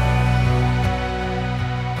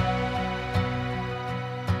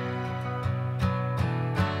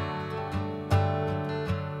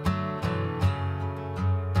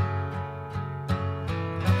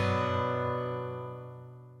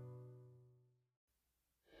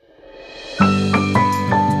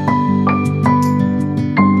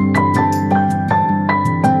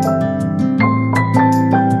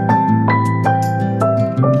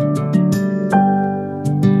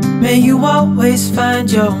 May you always find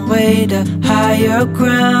your way to higher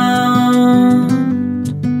ground.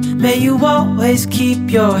 May you always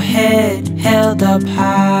keep your head held up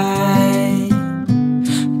high.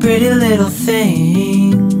 Pretty little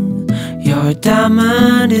thing, you're a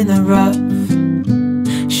diamond in the rough,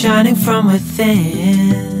 shining from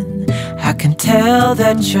within. I can tell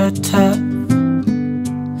that you're tough.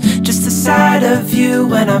 Just the sight of you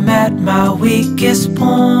when I'm at my weakest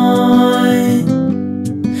point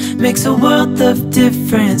makes a world of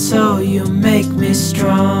difference, oh you make me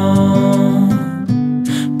strong.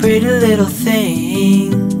 Pretty little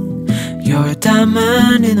thing, you're a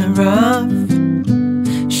diamond in the rough,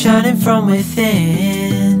 shining from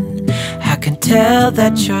within. I can tell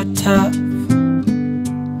that you're tough.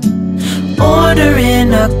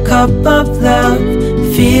 Ordering a cup of love,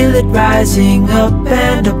 feel it rising up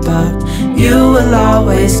and above. You will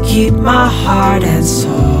always keep my heart and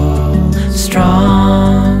soul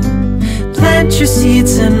strong. Plant your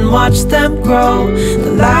seeds and watch them grow.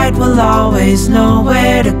 The light will always know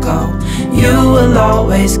where to go. You will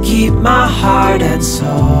always keep my heart and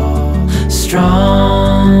soul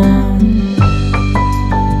strong.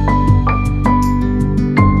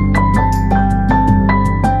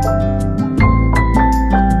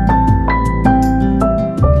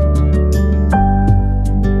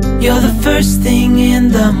 You're the first thing in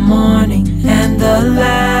the morning and the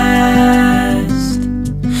last.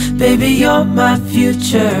 Baby, you're my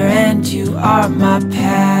future and you are my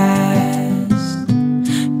past.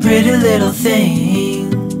 Pretty little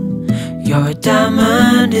thing, you're a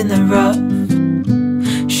diamond in the rough,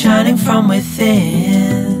 shining from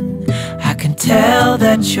within. I can tell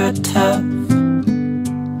that you're tough.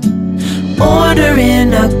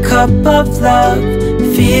 Ordering a cup of love,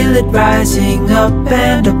 feel it rising up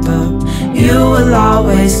and above. You will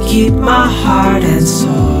always keep my heart and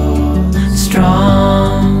soul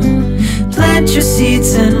strong. Plant your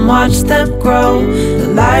seeds and watch them grow. The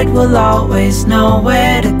light will always know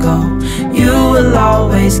where to go. You will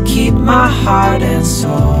always keep my heart and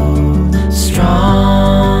soul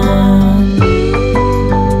strong.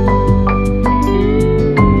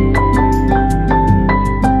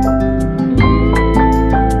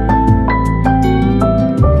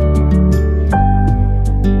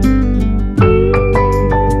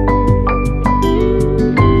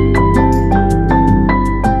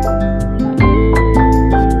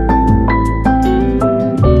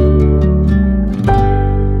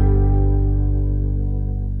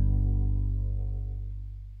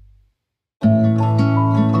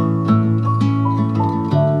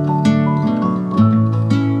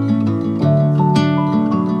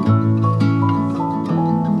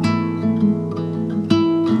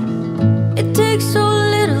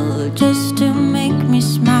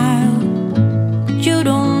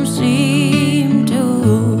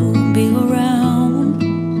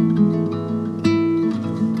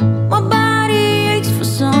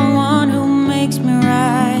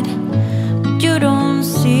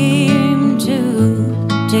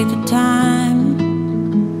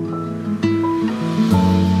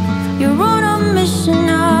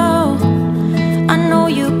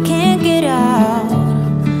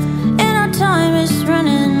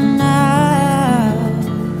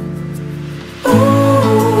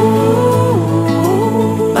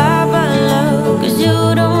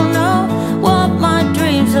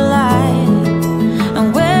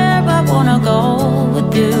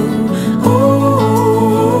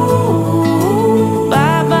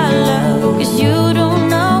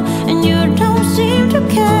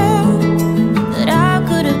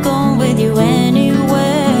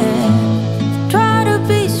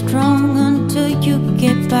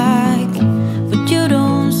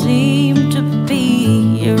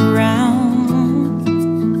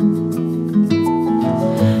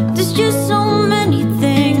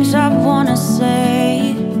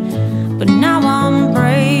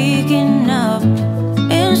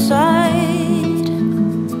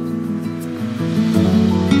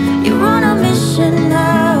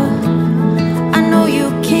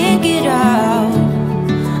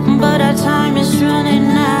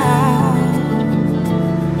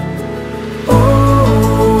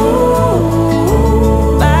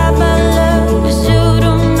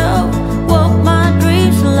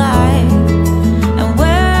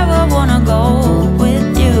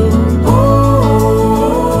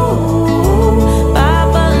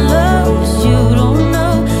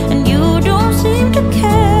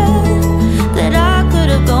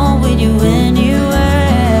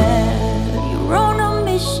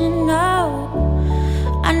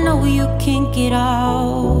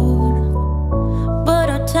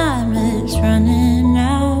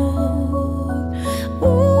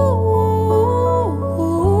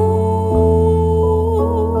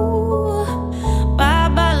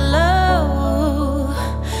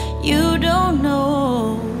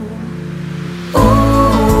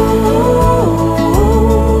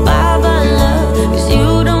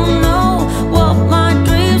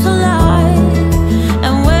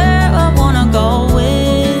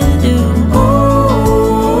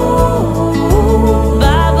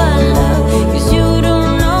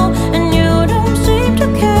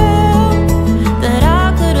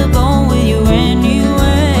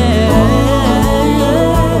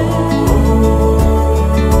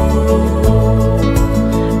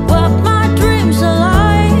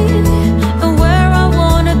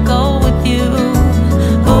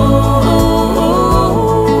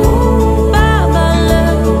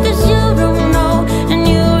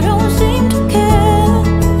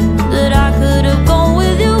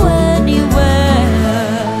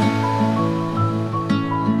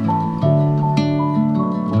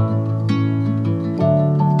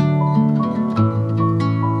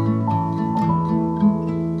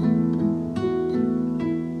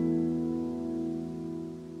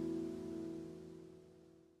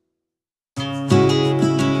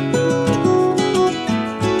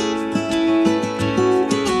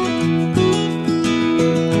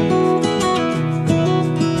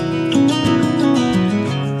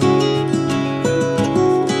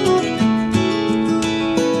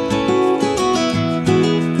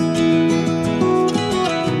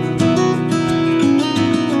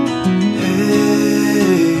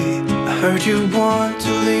 want to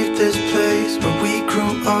leave this place where we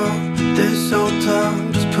grew up, this old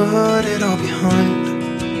town, just put it all behind.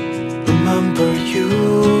 Remember you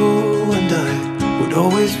and I would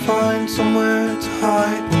always find somewhere to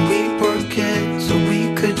hide when we were kids, so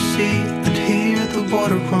we could see and hear the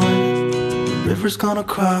water run. The river's gonna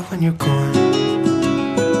cry when you're gone.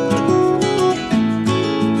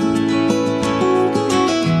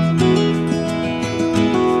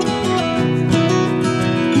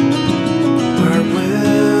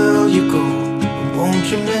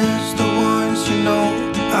 You miss the ones you know.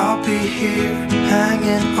 I'll be here,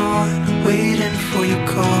 hanging on, waiting for your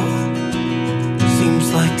call.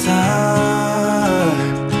 Seems like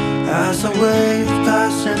time as a wave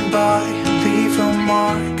passing by, leave a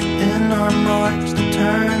mark in our minds that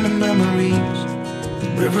turn to memories. The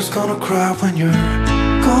river's gonna cry when you're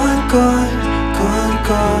gone, gone, gone,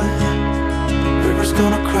 gone. The river's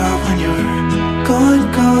gonna cry when you're gone,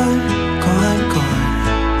 gone, gone, gone.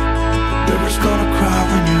 The river's gonna cry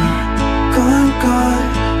when you're gone, gone,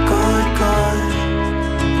 gone, gone.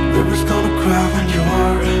 The river's gonna cry when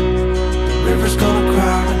you're. The river's gonna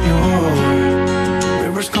cry when you're. The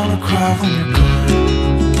river's gonna cry when you're gone.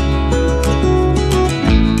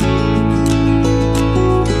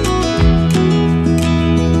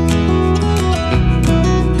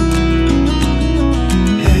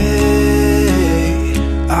 Hey,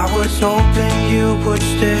 I was hoping you would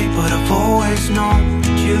stay, but I've always known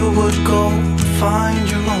you would go find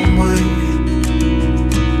your own way.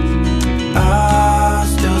 I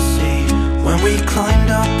still see when we climbed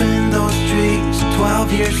up in those trees,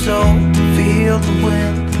 12 years old, to feel the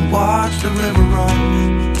wind and watch the river run.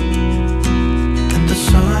 And the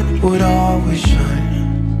sun would always shine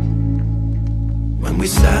when we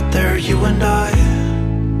sat there, you and I.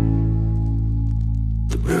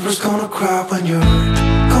 The river's gonna cry when you're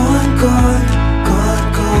gone, gone,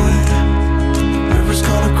 gone, gone. The river's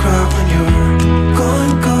gonna cry when you're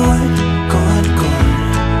gone, gone, gone, gone.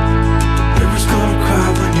 The river's gonna cry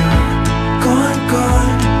when you're gone,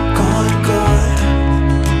 gone, gone, gone.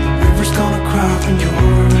 The river's gonna cry when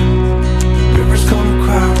you're. The river's gonna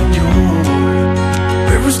cry when you're.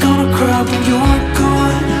 The river's gonna cry when you're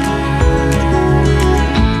gone.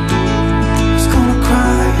 It's gonna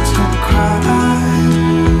cry, it's gonna cry.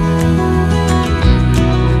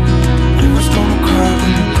 The river's gonna cry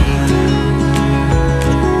when you're gone.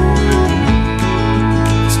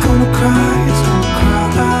 It's gonna cry, it's gonna cry.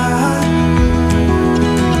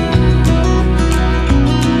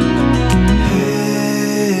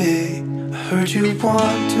 Hey, I heard you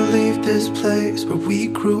want to leave this place where we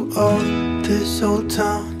grew up, this old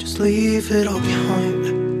town, just leave it all behind.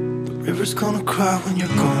 The river's gonna cry when you're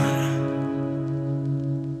gone.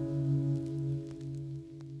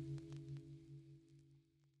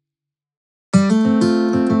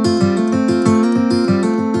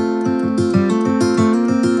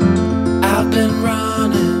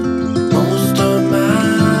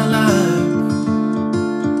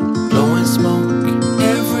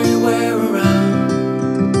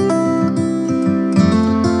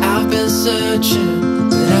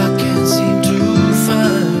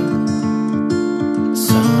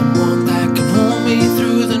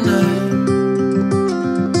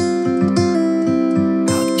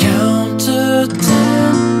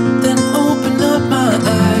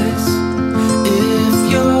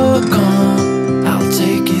 I'll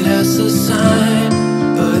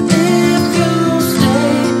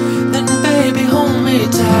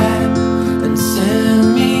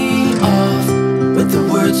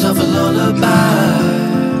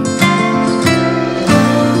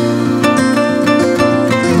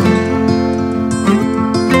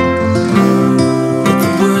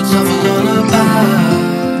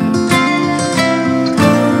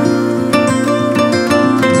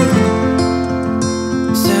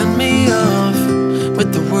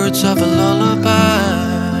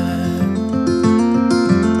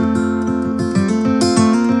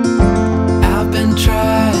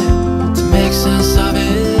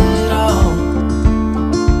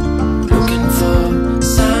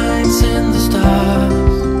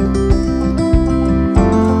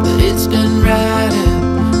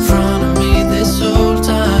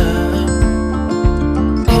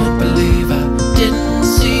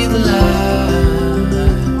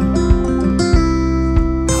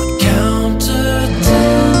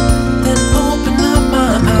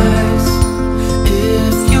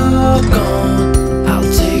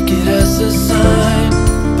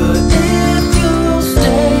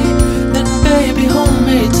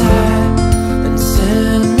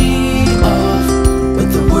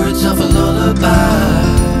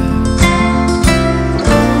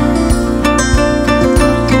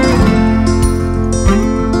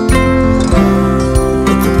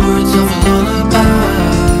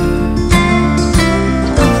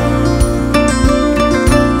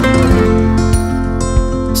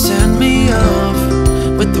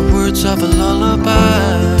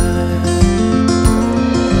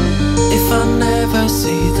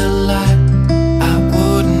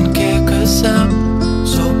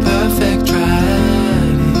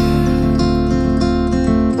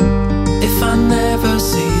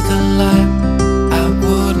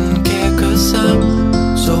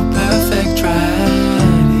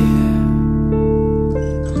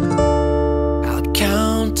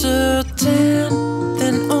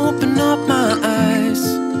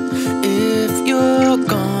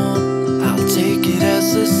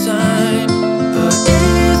is a sign. But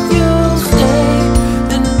if you'll stay,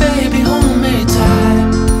 then baby hold me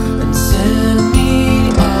tight and send me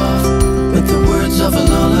off with the words of a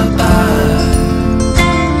lullaby.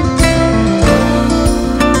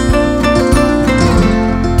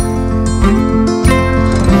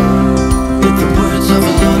 With the words of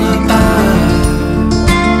a lullaby.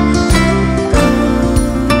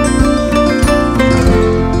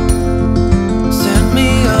 Send me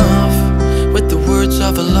off with the words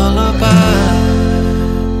of a lullaby.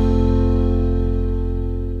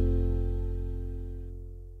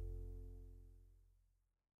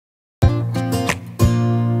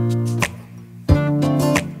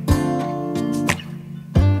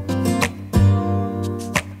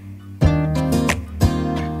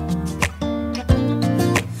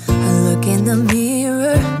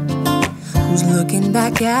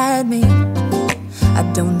 Back at me, I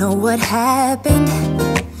don't know what happened.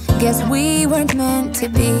 Guess we weren't meant to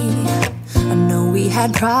be. I know we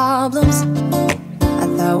had problems, I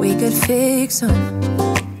thought we could fix them,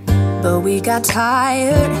 but we got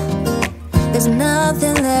tired. There's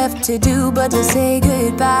nothing left to do but to say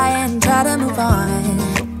goodbye and try to move on.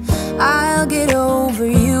 I'll get over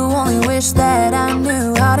you, only wish that I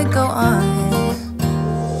knew how to go on.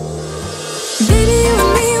 Baby, you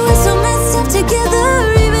and me, we're so messed up together.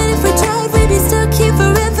 Even if we tried, we'd be stuck here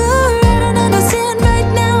forever. I don't understand right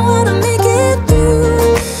now how to make it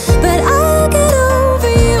through, but I'll get over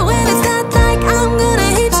you, and it's not like I'm gonna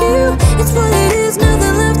hate you. It's what it is,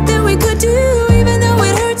 nothing left that we could do. Even though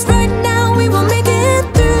it hurts right now, we will make it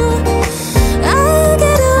through. I'll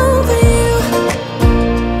get over you.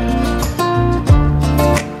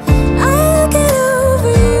 I'll get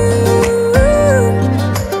over you.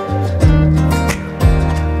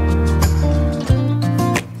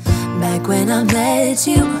 Back when I met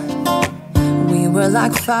you, we were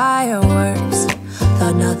like fireworks.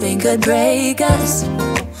 Thought nothing could break us,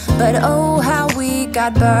 but oh how we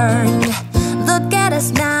got burned. Look at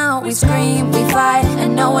us now, we scream, we fight,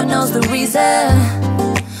 and no one knows the reason.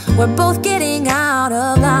 We're both getting out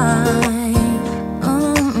of line.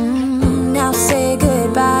 Now say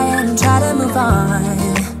goodbye and try to move on.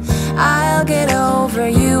 I'll get over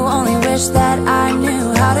you, only wish that I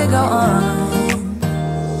knew how to go on.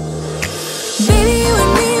 Baby, you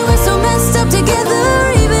and me, we're so messed up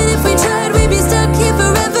together. Even if we tried, we'd be stuck here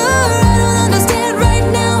forever. I don't understand right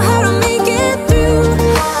now how to make it through,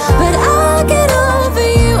 but I'll get over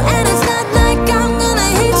you, and it's not like I'm gonna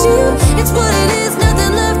hate you. It's what it is,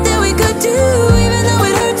 nothing left that we could do. Even though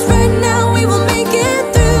it hurts right now, we will make it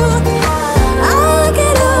through. I'll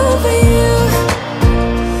get over you.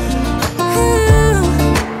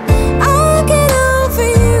 I'll get over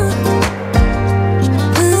you.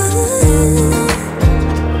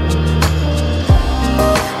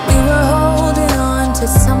 We were holding on to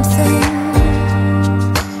something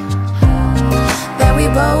that we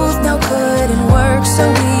both know couldn't work, so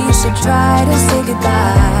we should try to say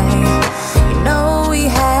goodbye. You know we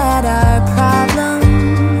had our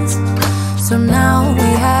problems, so now we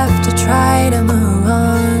have to try to move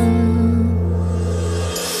on.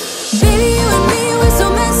 Baby, you and me, we're so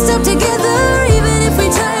messed up together. Even if we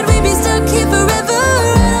tried, we'd be stuck here forever.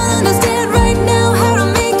 I don't understand right now how to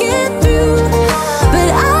make it through, but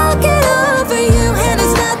I'll get over you, and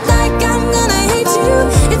it's not like I'm gonna hate you.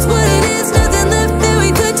 It's what it is, nothing left that we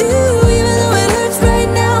could do. Even though it hurts right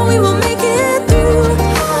now, we will make it through.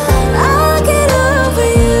 I'll get over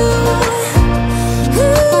you.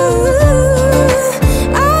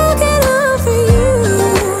 I'll get over you.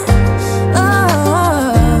 Oh,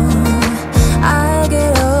 I'll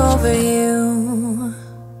get over you.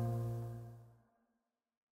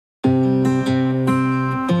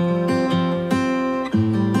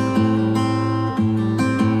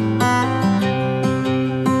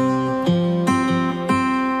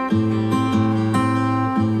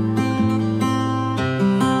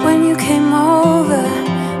 When you came over,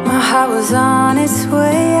 my heart was on its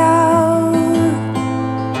way out.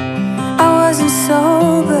 I wasn't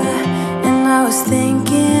sober, and I was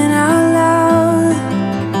thinking out loud.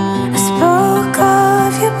 I spoke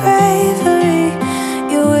of your bravery,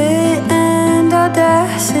 your wit and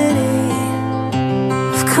audacity,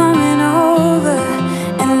 of coming over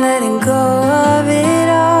and letting go of it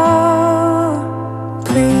all.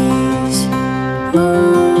 Please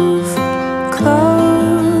move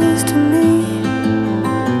close to me.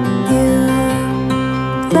 You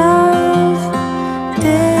love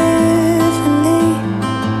differently,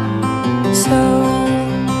 so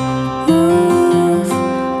move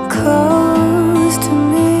close to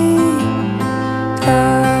me.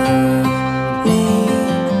 Love me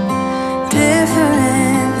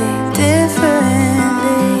differently, differently.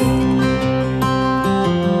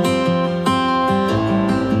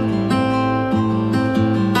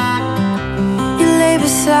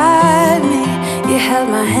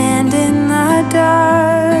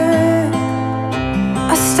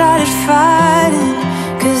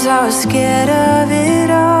 'cause I was scared of it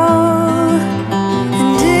all.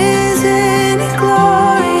 And isn't it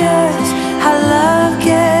glorious how love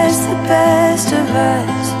gets the best of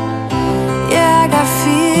us? Yeah, I got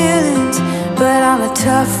feelings, but I'm a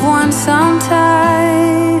tough one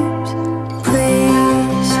sometimes.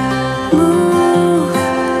 Please move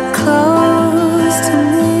close to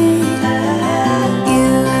me.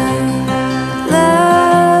 You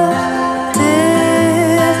love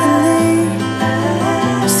differently,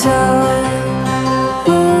 so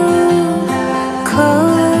move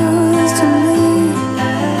close to me.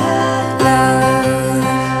 Love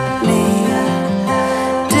me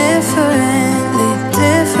differently,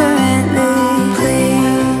 differently.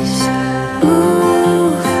 Please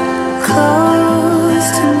move close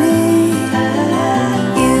to me.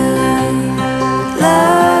 You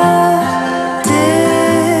love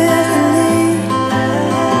differently,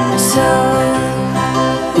 so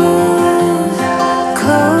move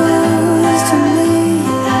close to me.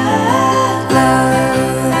 Love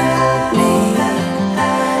me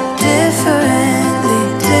differently,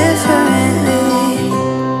 differently.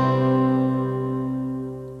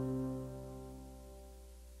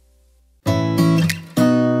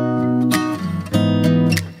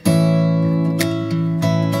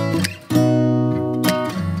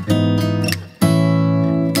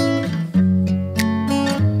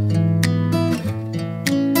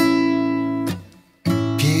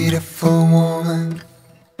 Beautiful woman,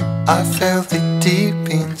 I felt it deep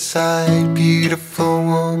inside. Beautiful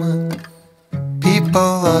woman,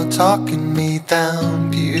 people are talking me down.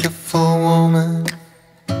 Beautiful woman,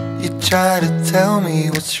 you try to tell me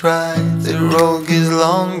what's right. The road gets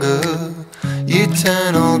longer, you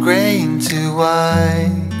turn all grey into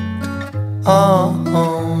white. Oh,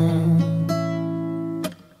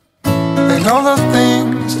 and all the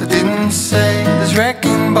things I didn't say, there's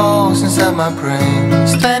wrecking balls inside my brain.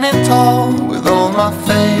 Standing tall with all my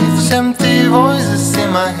faith, there's empty voices in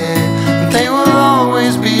my head, and they will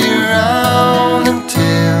always be around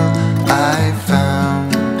until I found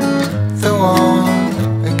the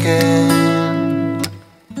one again.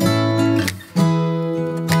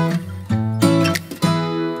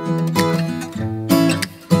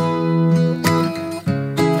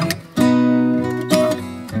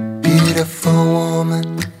 Beautiful woman,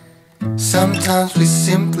 sometimes we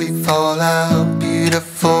simply fall out.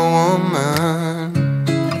 Beautiful woman,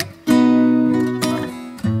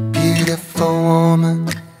 beautiful woman,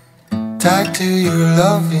 tied to your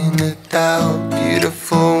love in a doubt.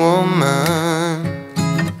 Beautiful woman,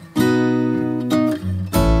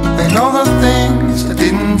 and all the things I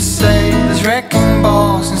didn't say, there's wrecking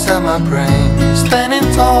balls inside my brain. Standing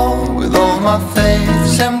tall with all my faith,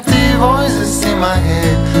 there's empty voices in my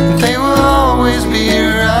head, and they will always be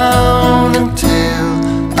around until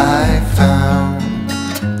I found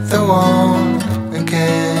the one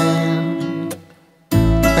again.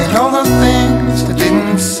 And all the things I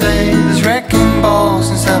didn't say, there's wrecking balls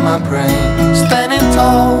inside my brain. Standing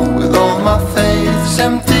tall with all my faith, there's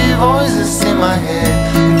empty voices in my head,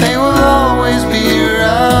 and they will always be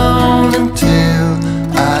around until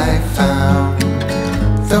I found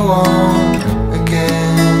the one again.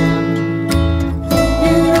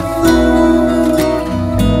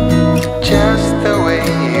 Just the way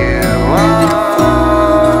you are.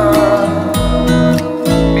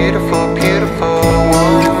 Beautiful, beautiful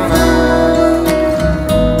woman.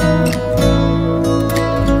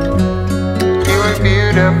 You are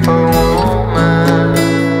beautiful.